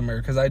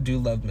Midsummer, because I do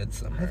love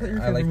Midsummer. I thought your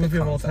favorite movie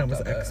of all time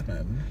was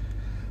X-Men.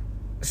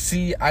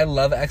 See, I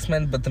love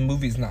X-Men, but the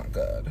movie's not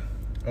good.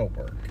 Oh,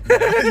 work.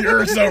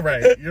 You're so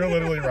right. You're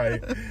literally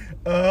right.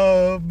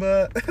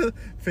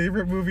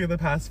 Favorite movie in the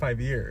past 5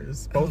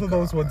 years. Both of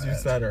those ones you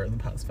said are in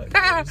the past 5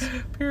 years.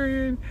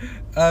 Period.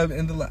 For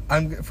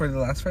the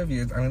last 5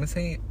 years, I'm gonna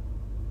say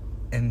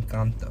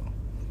Encanto.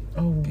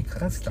 Oh,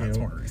 because that's cute.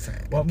 More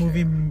recent. What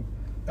movie?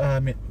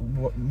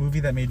 What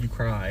movie that made you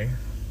cry?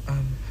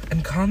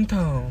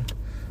 Encanto.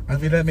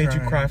 Movie that made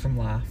you cry from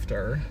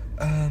laughter.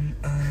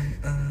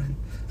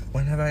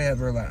 When have I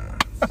ever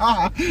laughed?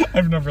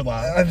 I've never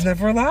laughed. I've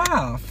never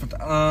laughed.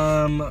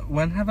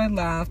 When have I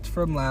laughed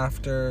from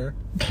laughter?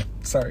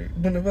 Sorry.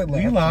 When have I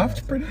laughed? We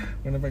laughed pretty.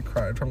 When have I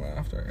cried from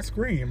laughter?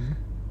 Scream.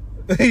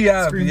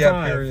 Scream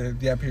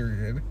 5.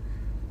 Period.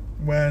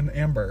 When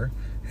Amber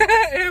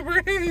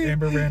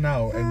ran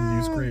out and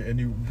you screamed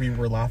and we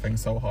were laughing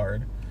so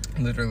hard.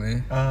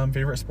 Literally.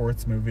 Favorite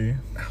sports movie.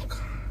 Oh God.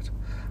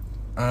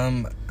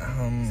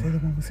 Say the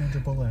one with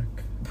Sandra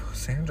Bullock.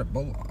 Sandra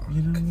Bullock.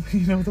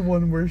 You know the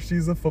one where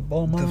she's a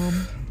football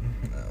mom.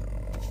 No.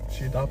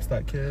 She adopts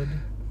that kid.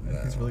 No.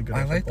 He's really good.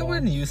 I at like football. the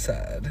one you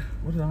said.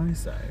 What did I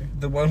say?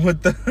 The one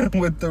with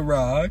the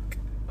rock.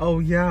 Oh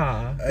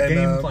yeah, the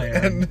game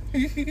plan.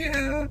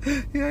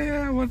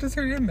 Yeah. What is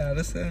her name?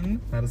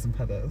 Madison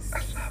Pettis. I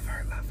love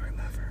her.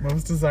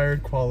 Most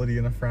desired quality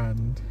in a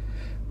friend.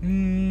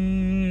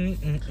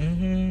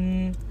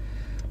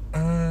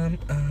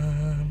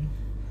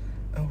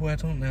 Oh, I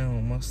don't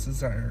know. Most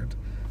desired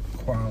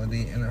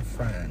quality in a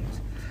friend.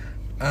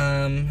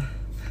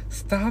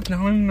 Stop.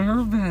 Now I'm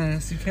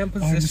nervous. You can't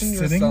position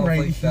yourself sitting right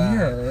like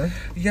here.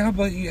 That. Yeah,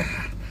 but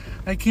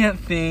I can't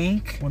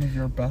think. One of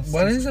your best.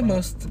 What is the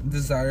most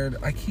desired?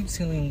 I keep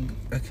seeing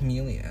a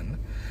chameleon.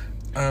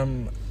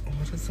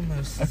 What is the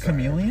most desired? A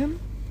chameleon?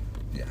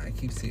 Yeah, I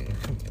keep seeing a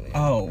chameleon.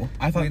 Oh,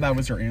 I thought that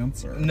was your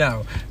answer.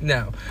 No.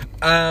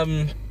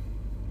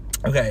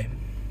 Okay.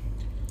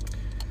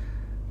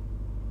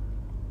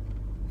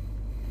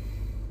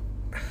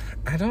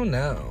 I don't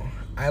know.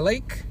 I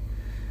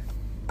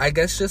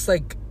guess just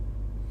like,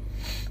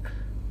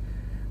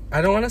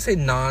 I don't want to say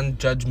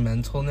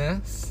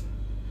non-judgmentalness,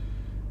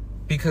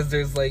 because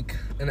there's like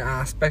an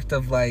aspect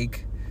of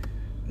like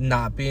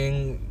not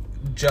being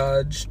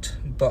judged,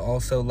 but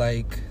also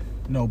like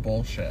no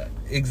bullshit.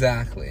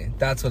 Exactly.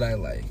 That's what I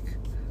like.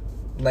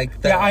 Like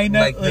that. Yeah, I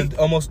know. Like the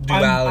almost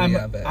duality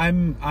of it.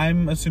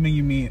 I'm assuming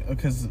you mean,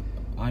 because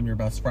I'm your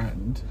best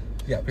friend.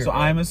 Yeah. Period. So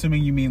I'm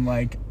assuming you mean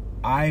like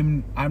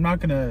I'm not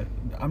gonna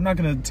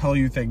tell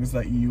you things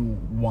that you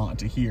want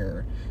to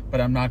hear,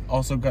 but I'm not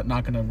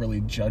gonna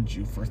really judge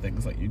you for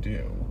things that you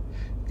do.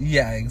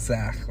 Yeah.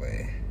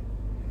 Exactly.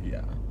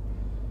 Yeah.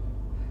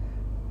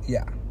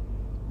 Yeah.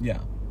 Yeah.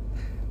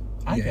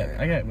 I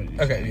get what you're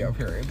saying. Okay, yeah,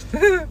 period.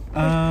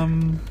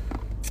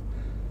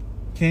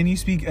 Can you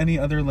speak any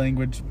other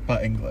language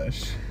but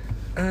English?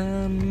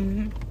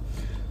 Un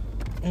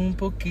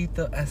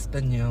poquito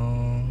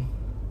español.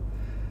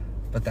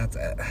 But that's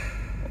it.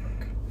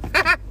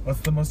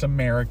 What's the most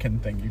American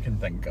thing you can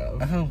think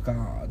of? Oh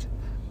God.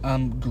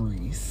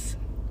 Grease.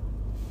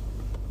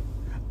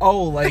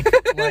 Oh, like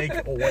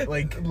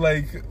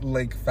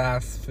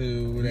fast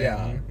food.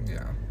 Yeah.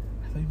 Yeah.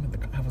 I thought you meant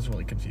I was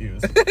really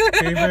confused.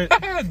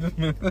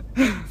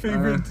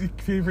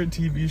 Favorite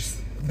TV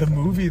the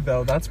movie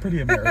though, that's pretty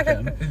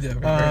American.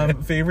 Yeah,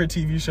 favorite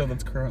TV show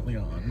that's currently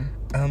on.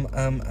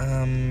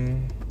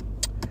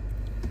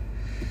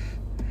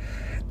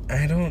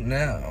 I don't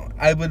know.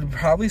 I would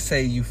probably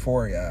say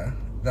Euphoria.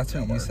 That's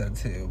what you said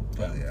too.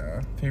 But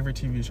yeah. Favorite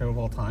TV show of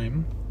all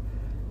time.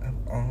 Of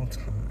all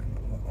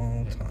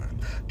time.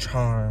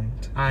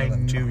 Charmed. I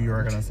knew you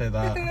were gonna say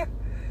that.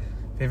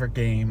 Favorite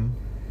game.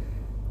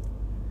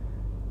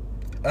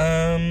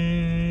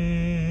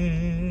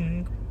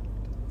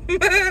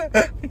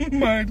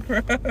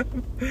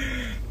 Minecraft.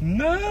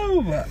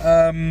 No.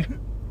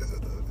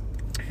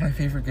 My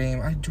favorite game.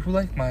 I do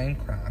like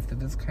Minecraft.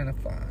 It is kind of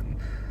fun.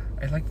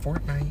 I like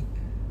Fortnite,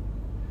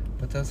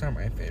 but those are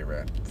my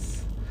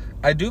favorites.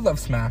 I do love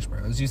Smash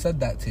Bros. You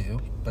said that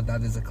too, but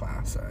that is a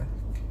classic,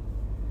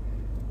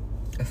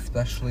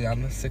 especially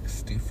on the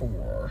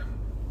 64.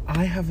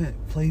 I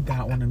haven't played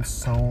that one in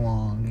so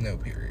long. No,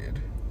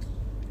 period.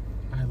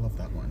 I love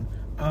that one.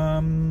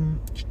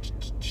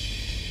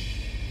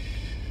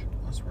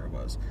 That's where it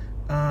was.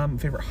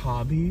 Favorite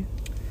hobby.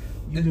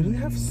 You literally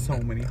have so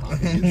many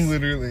hobbies.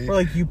 Literally. Or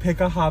like you pick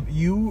a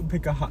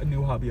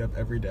new hobby up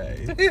every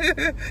day.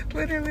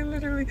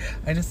 literally.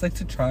 I just like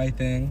to try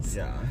things.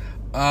 Yeah.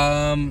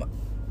 I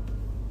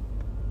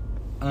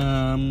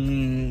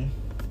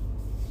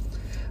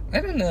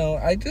don't know.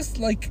 I just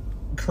like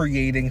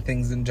creating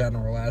things in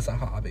general as a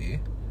hobby.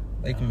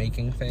 Like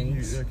making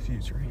things. You like to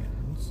use your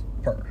hands.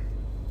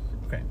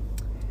 Okay.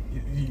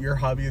 Your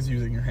hobby is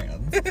using your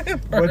hands.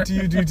 What do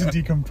you do to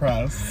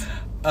decompress?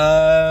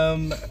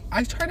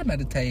 I try to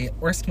meditate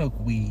or smoke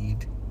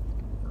weed.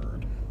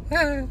 Word.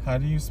 How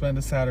do you spend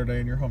a Saturday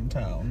in your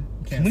hometown?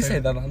 Can we say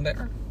that on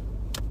there?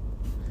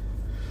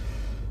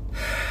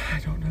 I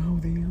don't know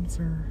the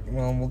answer.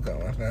 Well, we'll go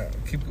with that.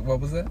 What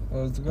was it?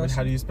 What was the question?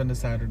 How do you spend a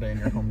Saturday in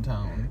your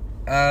hometown?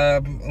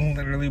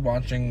 Literally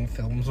watching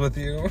films with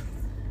you.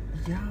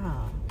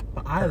 Yeah.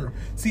 But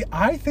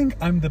I think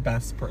I'm the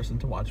best person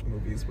to watch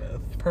movies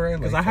with.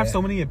 Because I have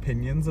so many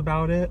opinions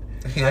about it.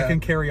 Yeah. I can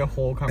carry a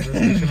whole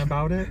conversation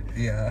about it.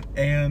 Yeah.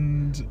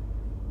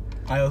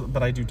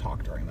 But I do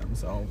talk during them,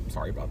 so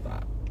sorry about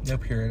that. No,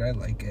 period. I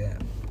like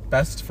it.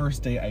 Best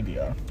first date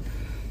idea.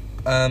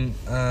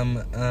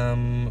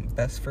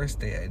 Best first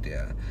date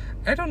idea.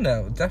 I don't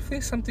know.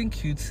 Definitely something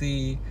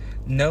cutesy.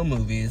 No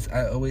movies.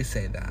 I always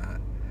say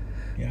that.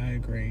 Yeah, I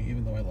agree,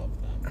 even though I love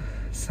them.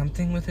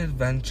 Something with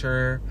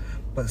adventure,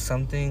 but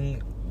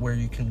something where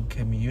you can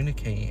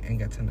communicate and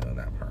get to know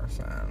that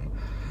person.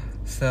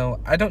 So,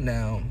 I don't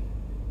know.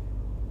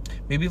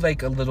 Maybe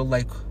like a little,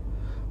 like,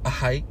 a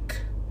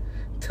hike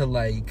to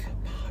like... A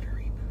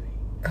pottery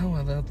night. Oh,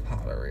 I love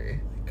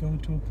pottery. Go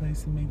to a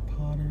place and make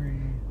pottery.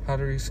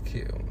 Pottery's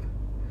cute.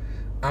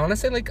 I want to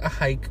say like a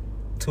hike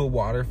to a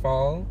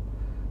waterfall.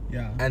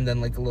 Yeah. And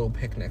then like a little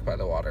picnic by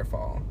the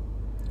waterfall.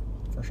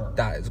 For sure.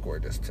 That is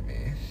gorgeous to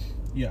me.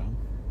 Yeah.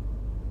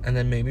 And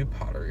then maybe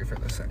pottery for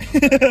the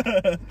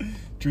second.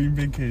 Dream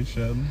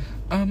vacation.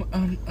 I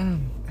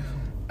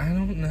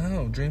don't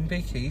know. Dream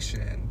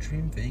vacation.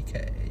 Dream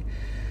vacay.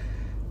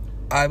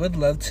 I would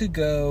love to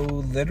go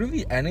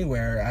literally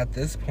anywhere at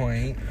this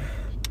point.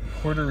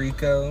 Puerto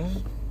Rico,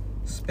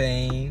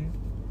 Spain.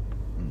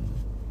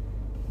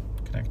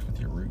 Connect with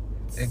your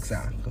roots.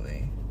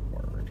 Exactly.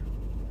 Word.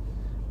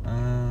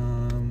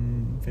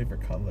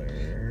 Favorite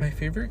color. My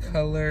favorite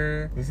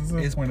color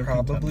is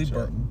probably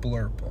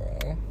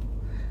blurple.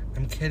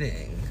 I'm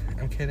kidding.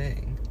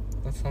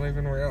 That's not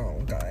even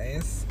real,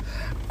 guys.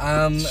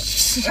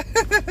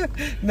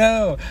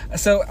 No.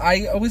 So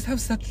I always have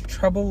such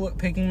trouble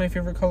picking my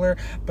favorite color,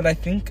 but I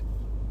think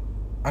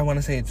I want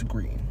to say it's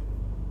green.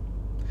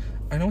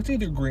 I know it's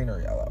either green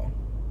or yellow.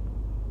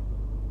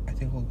 I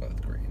think we'll go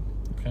with green.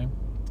 Okay.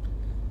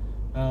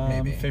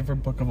 Maybe. Favorite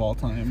book of all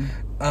time.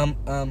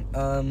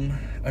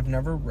 I've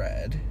never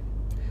read,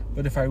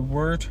 but if I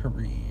were to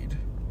read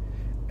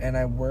and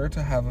I were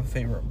to have a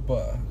favorite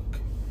book,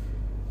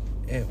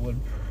 it would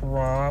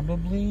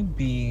probably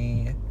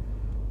be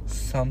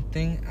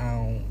something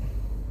out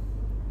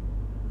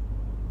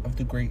of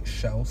the great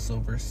Shel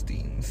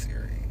Silverstein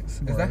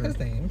series. Is that his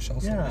name? Shel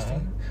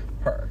Silverstein?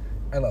 Her.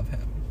 I love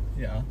him.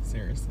 Yeah,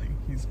 seriously.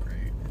 He's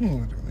great.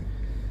 Literally.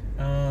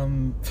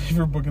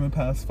 Favorite book in the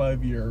past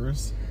 5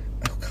 years.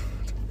 Oh,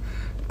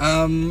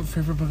 God.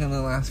 Favorite book in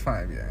the last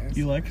 5 years.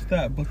 You liked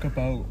that book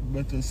about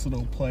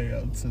medicinal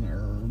plants and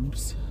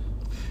herbs.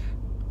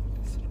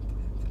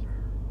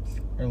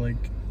 Or,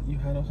 like, you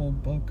had a whole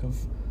book of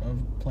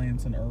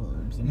plants and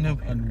herbs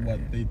and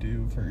what they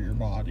do for your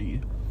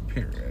body.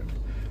 Period.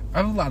 I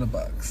have a lot of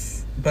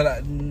books,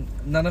 but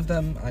none of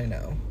them I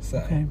know. So.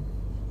 Okay.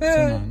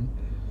 So none.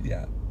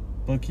 Yeah.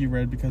 Book you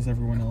read because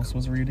everyone else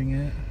was reading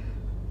it?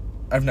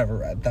 I've never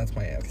read. That's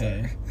my answer.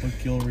 Okay. Book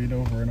you'll read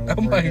over and over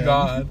again. Oh my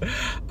God.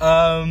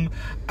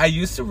 I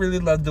used to really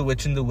love The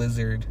Witch and the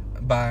Wizard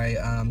by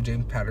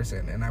James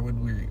Patterson, and I would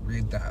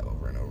read that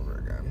over and over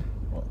again.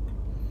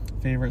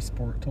 Favorite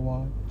sport to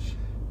watch?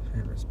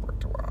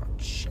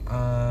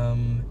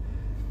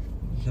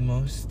 The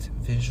most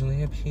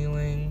visually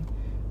appealing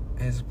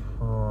is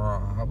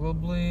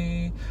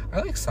probably... I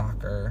like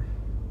soccer.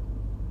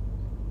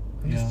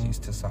 I'm just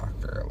used to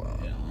soccer a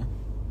lot.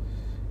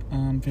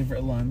 Yeah.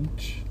 Favorite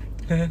lunch?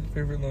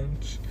 Favorite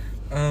lunch?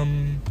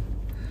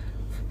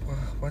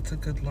 What's a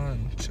good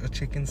lunch? A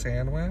chicken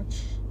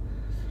sandwich?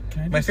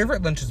 My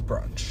favorite lunch is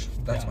brunch.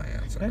 That's my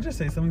answer. Can I just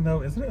say something,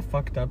 though? Isn't it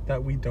fucked up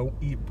that we don't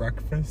eat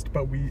breakfast,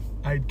 but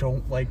I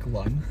don't like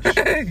lunch?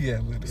 Yeah,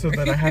 literally. So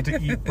that I had to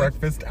eat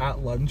breakfast at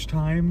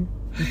lunchtime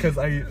because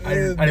I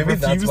maybe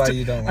that's why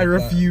you don't like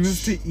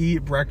refuse to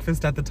eat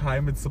breakfast at the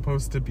time it's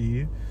supposed to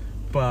be,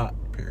 but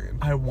period.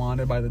 I want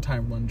it by the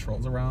time lunch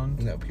rolls around.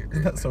 No, period.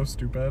 Isn't that so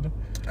stupid?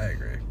 I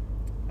agree.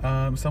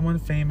 Someone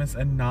famous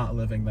and not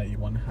living that you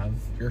want to have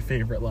your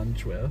favorite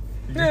lunch with.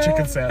 Your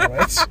chicken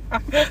sandwich.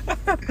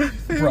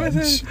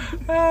 Brunch.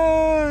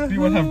 Who do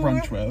you want to have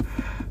brunch with?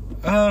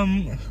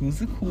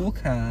 Who's a cool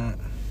cat?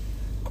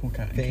 Cool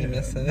cat.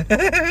 Famous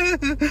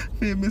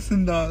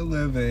and not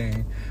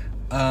living.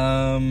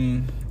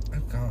 Oh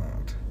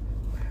God.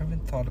 I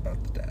haven't thought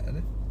about the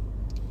dead.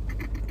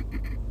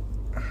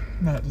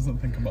 Matt doesn't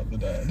think about the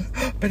dead.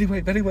 Betty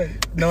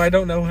White. No, I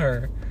don't know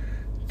her.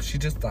 She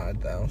just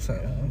died, though, so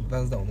that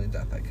was the only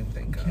death I can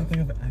think of. I can't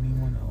think of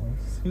anyone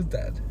else. Who's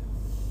dead?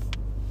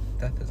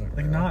 Death isn't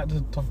like real. Not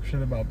to talk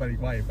shit about Betty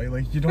White, but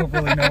like you don't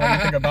really know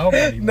anything about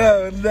Betty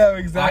White. No,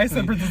 exactly. I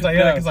said Princess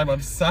Diana because I'm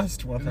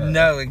obsessed with her.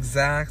 No,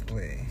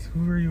 exactly. So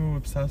who are you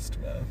obsessed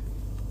with?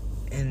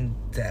 In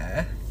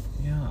death?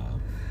 Yeah.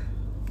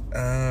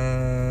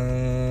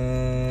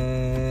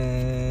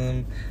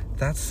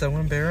 That's so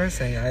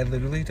embarrassing. I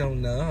literally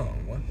don't know.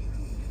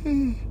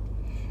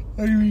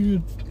 I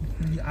mean,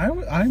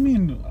 I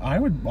mean, I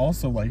would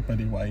also like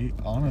Betty White,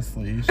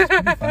 honestly. She's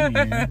pretty funny.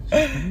 She's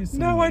pretty silly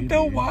No, I lady.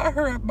 don't want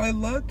her at my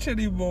lunch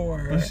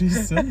anymore. But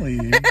she's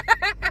silly.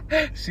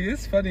 She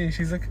is funny.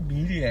 She's a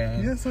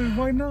comedian. Yeah, so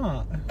why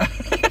not?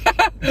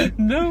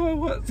 No, I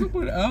want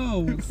someone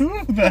else.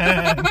 Who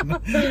then?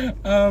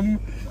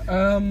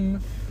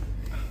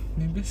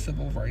 Maybe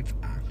civil rights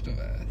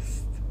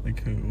activist. Like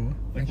who?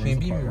 Like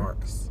Maybe Rosa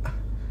Marks.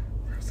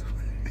 Parks?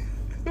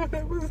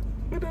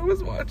 When I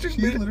was watching,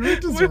 She literally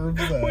deserves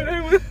that. When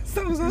I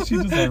was, She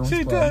deserves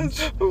she brunch.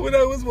 does. But when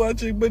I was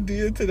watching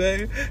Medea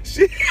today,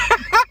 she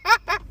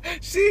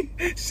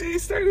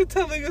started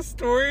telling a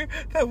story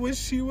that when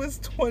she was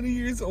 20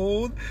 years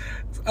old,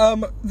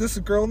 this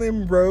girl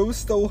named Rose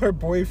stole her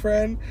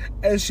boyfriend,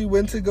 and she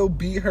went to go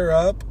beat her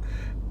up,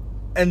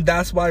 and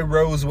that's why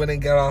Rose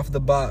wouldn't get off the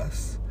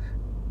bus.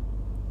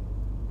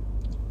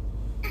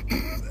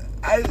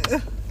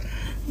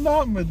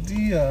 Not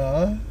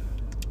Medea.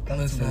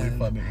 That's really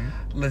funny.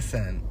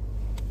 Listen,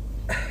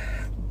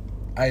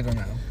 I don't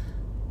know.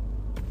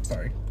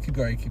 Sorry. Keep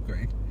going.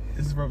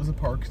 Is Rosa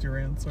Parks your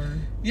answer?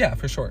 Yeah,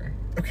 for sure.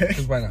 Okay.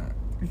 Because why not?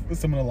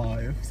 Someone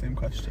alive. Same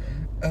question.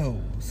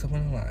 Oh,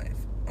 someone alive.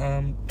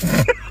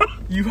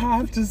 You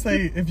have to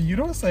say, if you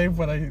don't say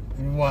what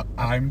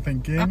I'm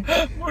thinking.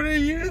 What are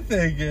you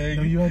thinking?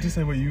 No, you have to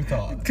say what you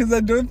thought. Because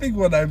I don't think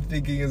what I'm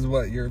thinking is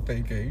what you're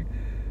thinking.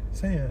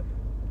 Say it.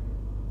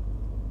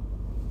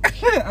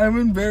 I'm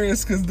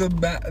embarrassed because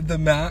the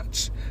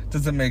match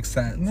doesn't make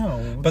sense.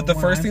 No. But the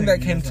one first I'm thing that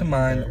thinking came to isn't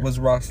mind either. was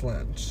Ross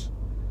Lynch.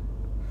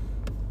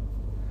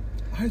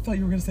 I thought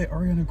you were going to say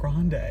Ariana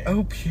Grande.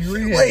 Oh,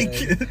 period.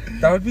 Like-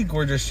 that would be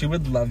gorgeous. She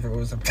would love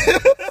Rosa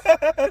Parks.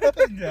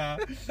 Yeah.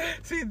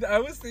 See, I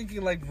was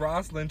thinking like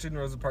Ross Lynch and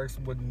Rosa Parks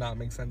would not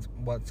make sense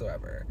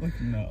whatsoever. Like,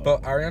 no.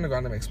 But Ariana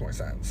Grande makes more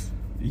sense.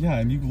 Yeah,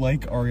 and you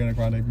like Ariana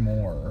Grande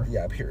more.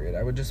 Yeah, period.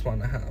 I would just want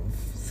to have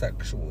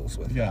sexuals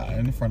with Yeah, her.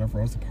 in front of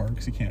Rosa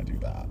Parks, you can't do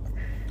that.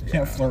 You Yeah,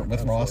 can't flirt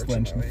with Ross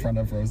Lynch in unfortunately. front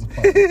of Rosa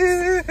Parks.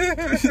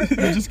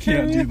 You just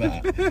can't do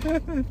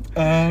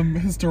that.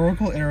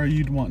 Historical era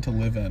you'd want to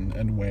live in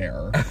and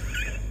where?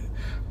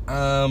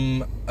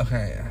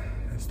 Okay.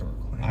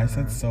 Historical era. I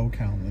said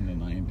SoCal in the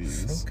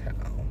 90s.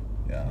 SoCal.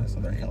 Yeah,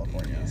 Southern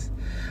California. 90s.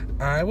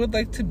 I would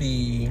like to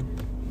be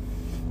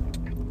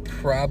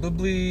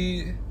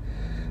probably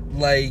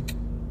like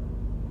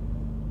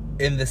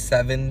in the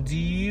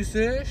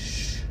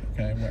 70s-ish.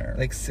 Okay, where?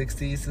 Like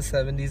 60s to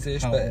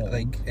 70s-ish, How but old?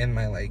 like in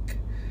my like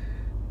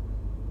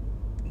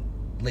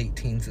late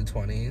teens to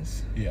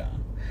 20s. Yeah.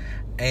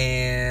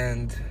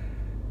 And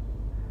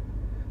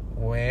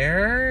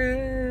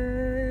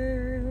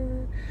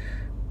where?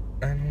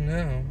 I don't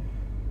know.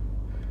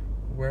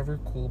 Wherever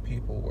cool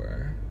people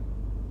were.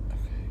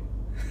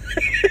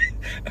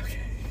 Okay.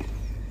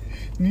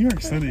 New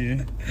York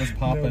City was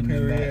popping No,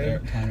 in that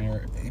period.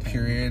 time.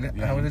 Period.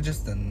 Yeah. I would have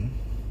just been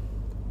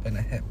a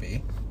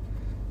hippie.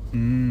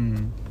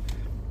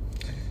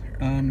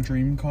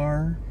 Dream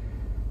car.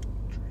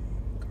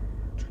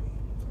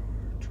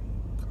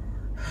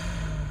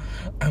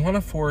 I want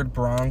a Ford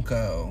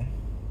Bronco.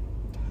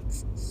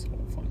 That's so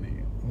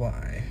funny.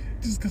 Why?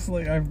 Just because,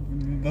 like,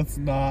 that's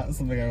not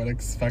something I would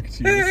expect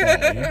you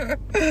to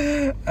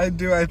say. I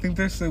do. I think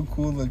they're so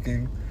cool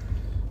looking.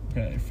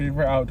 Okay,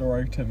 favorite outdoor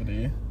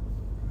activity.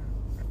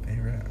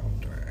 Favorite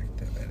outdoor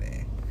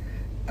activity.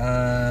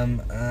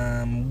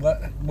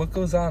 What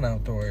goes on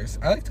outdoors?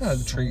 I like to hug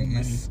So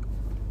trees.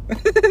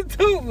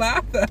 Don't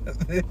laugh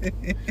at me.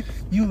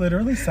 You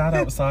literally sat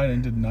outside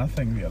and did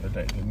nothing the other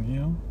day, didn't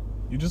you?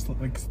 You just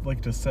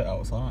like to sit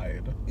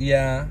outside.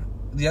 Yeah.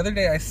 The other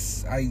day I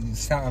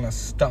sat on a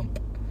stump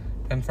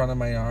in front of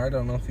my yard. I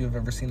don't know if you've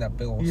ever seen that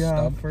big old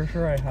stump. for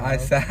sure I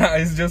have.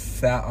 I just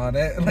sat on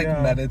it, like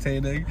Yeah.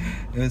 meditating.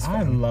 It was I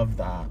fun. love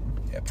that.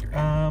 Yep.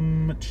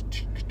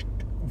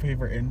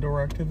 Favorite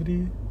indoor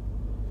activity?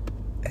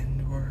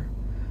 Indoor.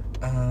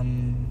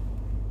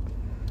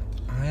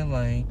 I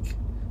like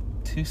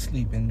to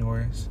sleep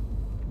indoors.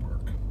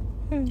 Work.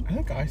 I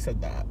think I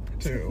said that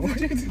too.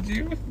 Did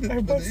you?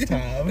 I must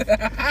have.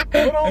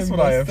 What else would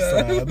I have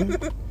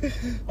said?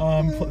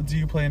 Do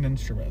you play an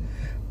instrument?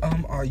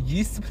 I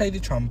used to play the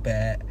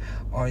trumpet.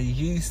 I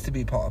used to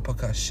be part of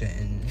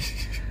percussion.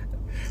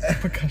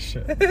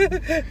 Percussion.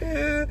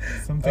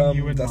 Something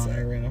you that's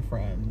admire in a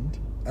friend.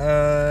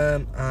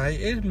 I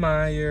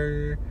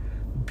admire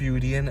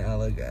beauty and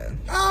elegance.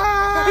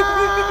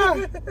 Ah!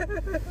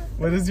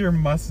 What is your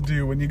must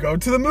do when you go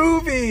to the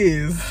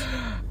movies?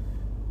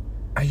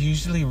 I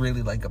usually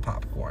really like a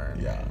popcorn.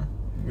 Yeah,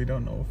 we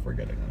don't know if we're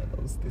getting one of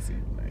those this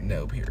evening.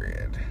 No,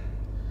 period.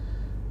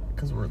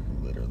 Because we're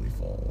literally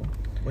full.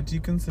 What do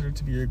you consider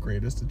to be your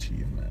greatest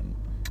achievement?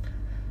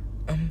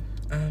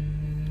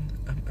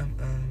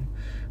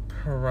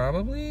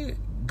 Probably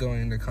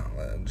going to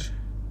college.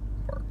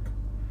 Work.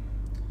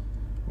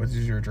 What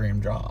is your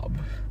dream job?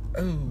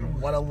 Oh,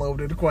 What a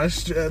loaded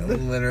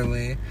question.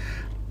 literally.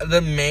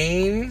 The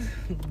main,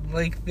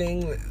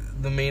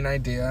 the main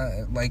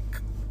idea, like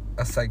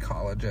a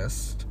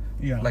psychologist.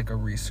 Yeah. Like a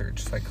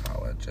research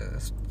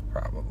psychologist.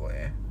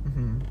 Probably.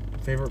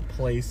 Favorite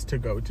place to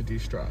go to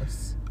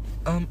de-stress?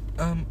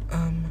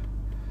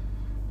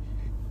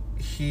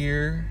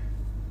 Here.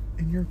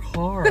 In your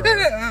car.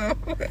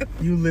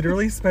 You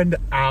literally spend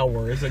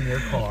hours in your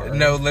car.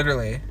 No,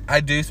 literally.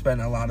 I do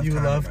spend a lot of time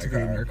in my car. You love to be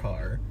in your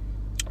car.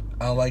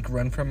 I'll, like,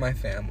 run from my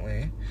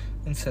family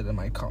and sit in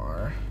my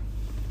car.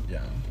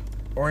 Yeah.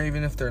 Or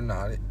even if they're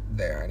not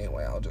there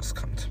anyway, I'll just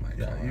come to my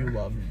car. Yeah, you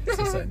love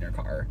to sit in your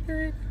car.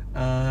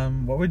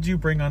 What would you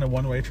bring on a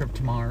one-way trip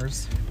to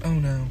Mars? Oh,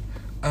 no.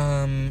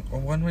 A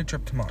one-way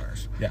trip to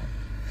Mars. Yeah.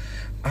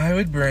 I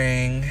would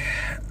bring,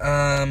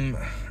 can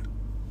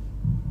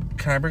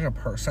I bring a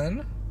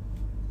person?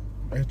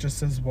 It just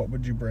says, what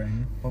would you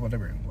bring? What would I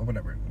bring?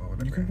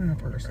 You can bring a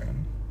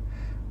person.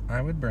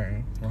 I would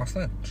bring Ross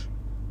Lynch.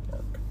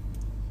 Work.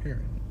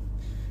 Period.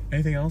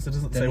 Anything else? It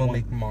doesn't Then say we'll one.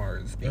 make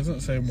Mars. It doesn't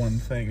say one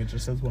thing. It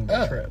just says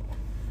one-way trip.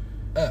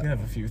 Oh. You can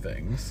have a few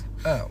things.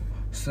 Oh.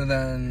 So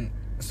then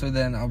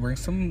I'll bring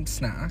some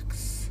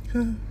snacks.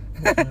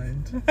 What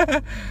kind?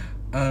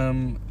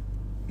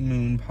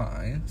 Moon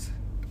pies.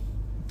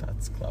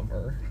 That's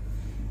clever.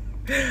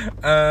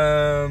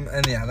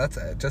 And yeah, that's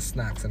it. Just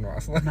snacks and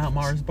Ross Lynch. Not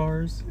Mars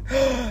bars?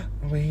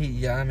 Wait,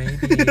 yeah,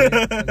 maybe.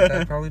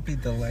 That'd probably be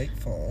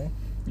delightful.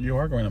 You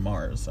are going to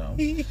Mars, so.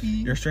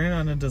 You're stranded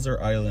on a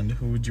desert island.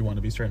 Who would you want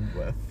to be stranded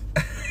with?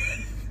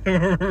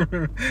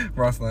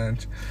 Ross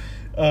Lynch.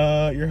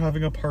 You're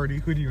having a party.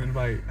 Who do you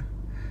invite?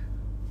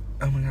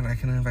 Oh my god, I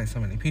can invite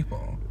so many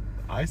people.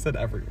 I said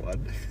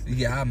everyone.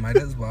 Yeah, might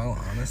as well,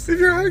 honestly. If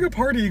you're having a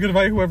party, you can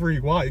invite whoever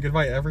you want. You can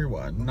invite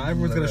everyone. Not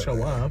everyone's going to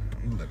show up.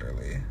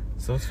 Literally.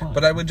 So it's fine.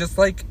 But I would just,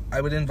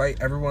 I would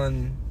invite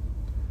everyone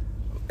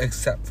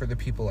except for the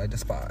people I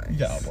despise.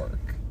 Yeah, work.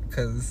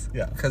 Because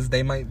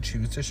they might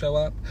choose to show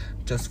up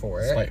just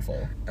for it.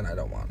 Spiteful. And I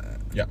don't want it.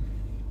 Yeah.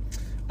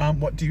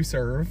 What do you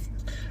serve?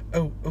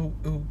 Oh.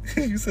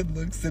 You said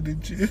looks,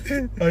 didn't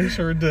you? I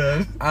sure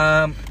did.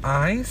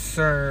 I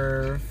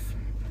serve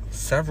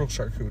several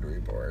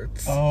charcuterie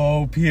boards.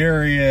 Oh,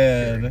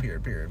 period.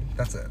 Period.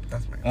 That's it.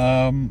 That's my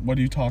answer. What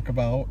do you talk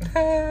about?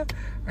 I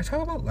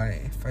talk about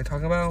life. I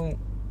talk about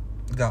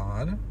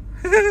God.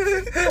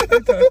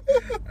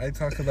 I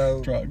talk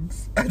about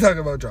drugs. I talk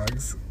about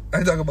drugs.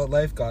 I talk about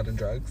life, God, and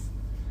drugs.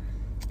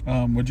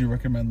 Would you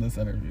recommend this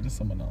interview to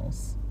someone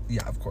else?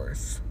 Yeah, of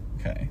course.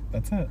 Okay,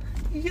 that's it.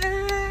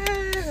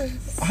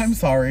 Yes. I'm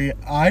sorry.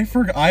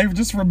 I've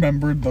just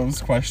remembered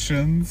those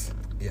questions.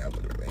 Yeah,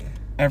 literally.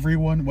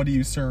 Everyone, what do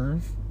you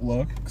serve?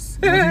 Looks.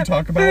 What do you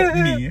talk about?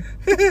 Me.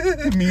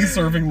 Me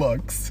serving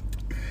looks.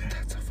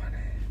 That's so funny.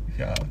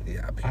 Yeah.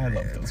 Yeah, period. I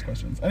love those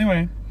questions.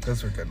 Anyway.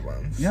 Those were good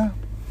ones. Yeah.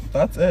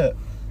 That's it.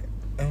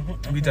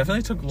 We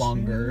definitely took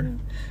longer.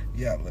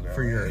 Yeah, literally.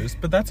 For yours,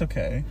 but that's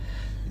okay.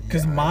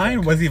 Because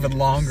mine was even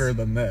longer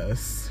than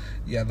this.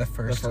 Yeah, the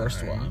first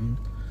one.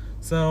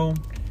 So,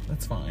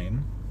 that's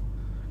fine.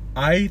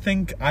 I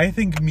think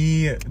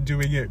me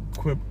doing it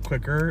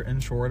quicker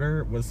and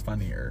shorter was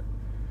funnier.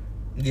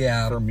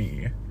 Yeah. For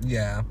me.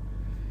 Yeah.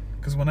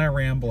 Because when I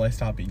ramble, I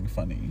stop being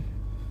funny.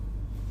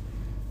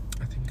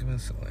 I think it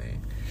was silly.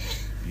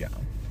 Yeah.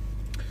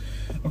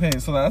 Okay,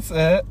 so that's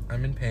it.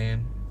 I'm in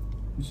pain.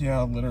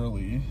 Yeah,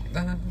 literally.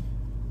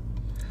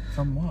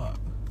 From what?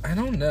 I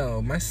don't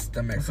know. My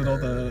stomach hurts. Is it all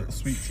the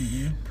sweet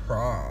tea?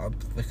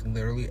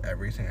 Literally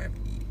everything I've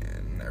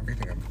eaten,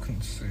 everything I've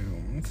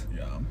consumed.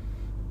 Yeah.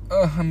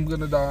 I'm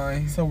gonna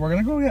die. So we're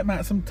gonna go get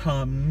Matt some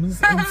Tums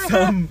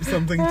and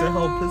something to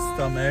help his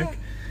stomach.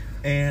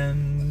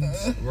 And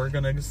we're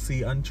gonna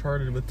see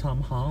Uncharted with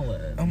Tom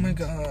Holland. Oh my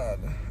god.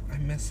 I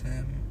miss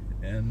him.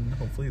 And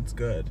hopefully it's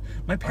good.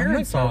 My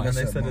parents saw it and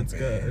they said it's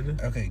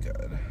good. Okay,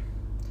 good.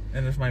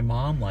 And if my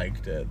mom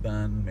liked it,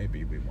 then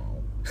maybe we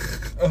won't.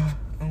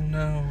 Oh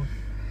no.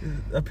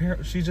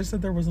 Apparently, she just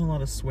said there wasn't a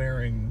lot of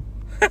swearing.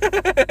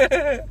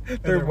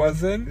 There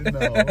wasn't?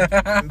 No.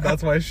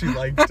 That's why she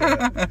liked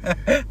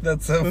it.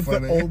 That's so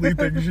funny. That's the only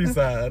thing she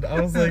said.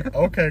 I was like,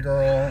 okay,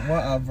 girl,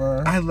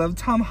 whatever. I love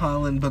Tom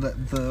Holland, but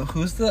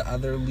who's the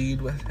other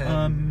lead with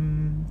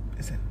him?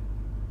 Is it,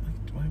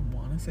 do I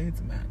want to say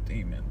it's Matt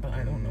Damon, but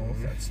I don't know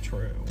if that's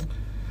true.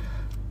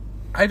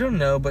 I don't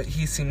know, but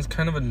he seems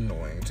kind of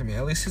annoying to me.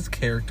 At least his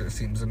character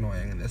seems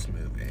annoying in this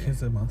movie. He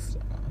has a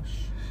mustache.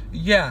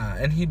 Yeah,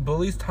 and he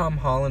bullies Tom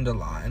Holland a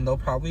lot, and they'll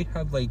probably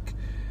have, a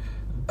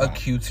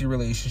cutesy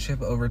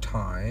relationship over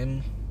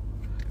time.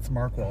 It's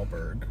Mark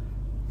Wahlberg.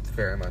 It's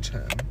very much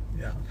him.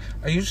 Yeah.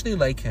 I usually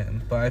like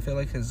him, but I feel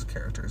like his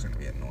character is going to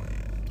be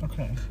annoying.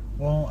 Okay.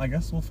 Well, I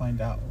guess we'll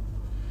find out.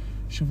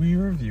 Should we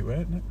review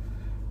it?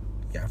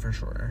 Yeah, for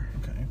sure.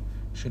 Okay.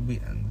 Should we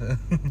end this?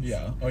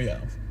 Yeah. Oh, yeah.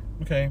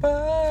 Okay. Bye.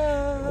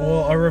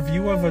 Well, a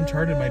review of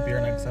Uncharted might be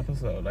our next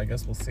episode. I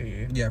guess we'll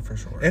see. Yeah, for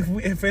sure.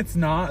 If it's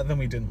not, then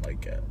we didn't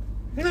like it.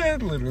 Yeah,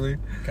 literally.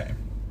 Okay.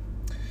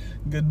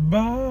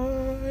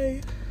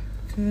 Goodbye.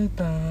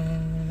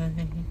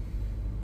 Goodbye.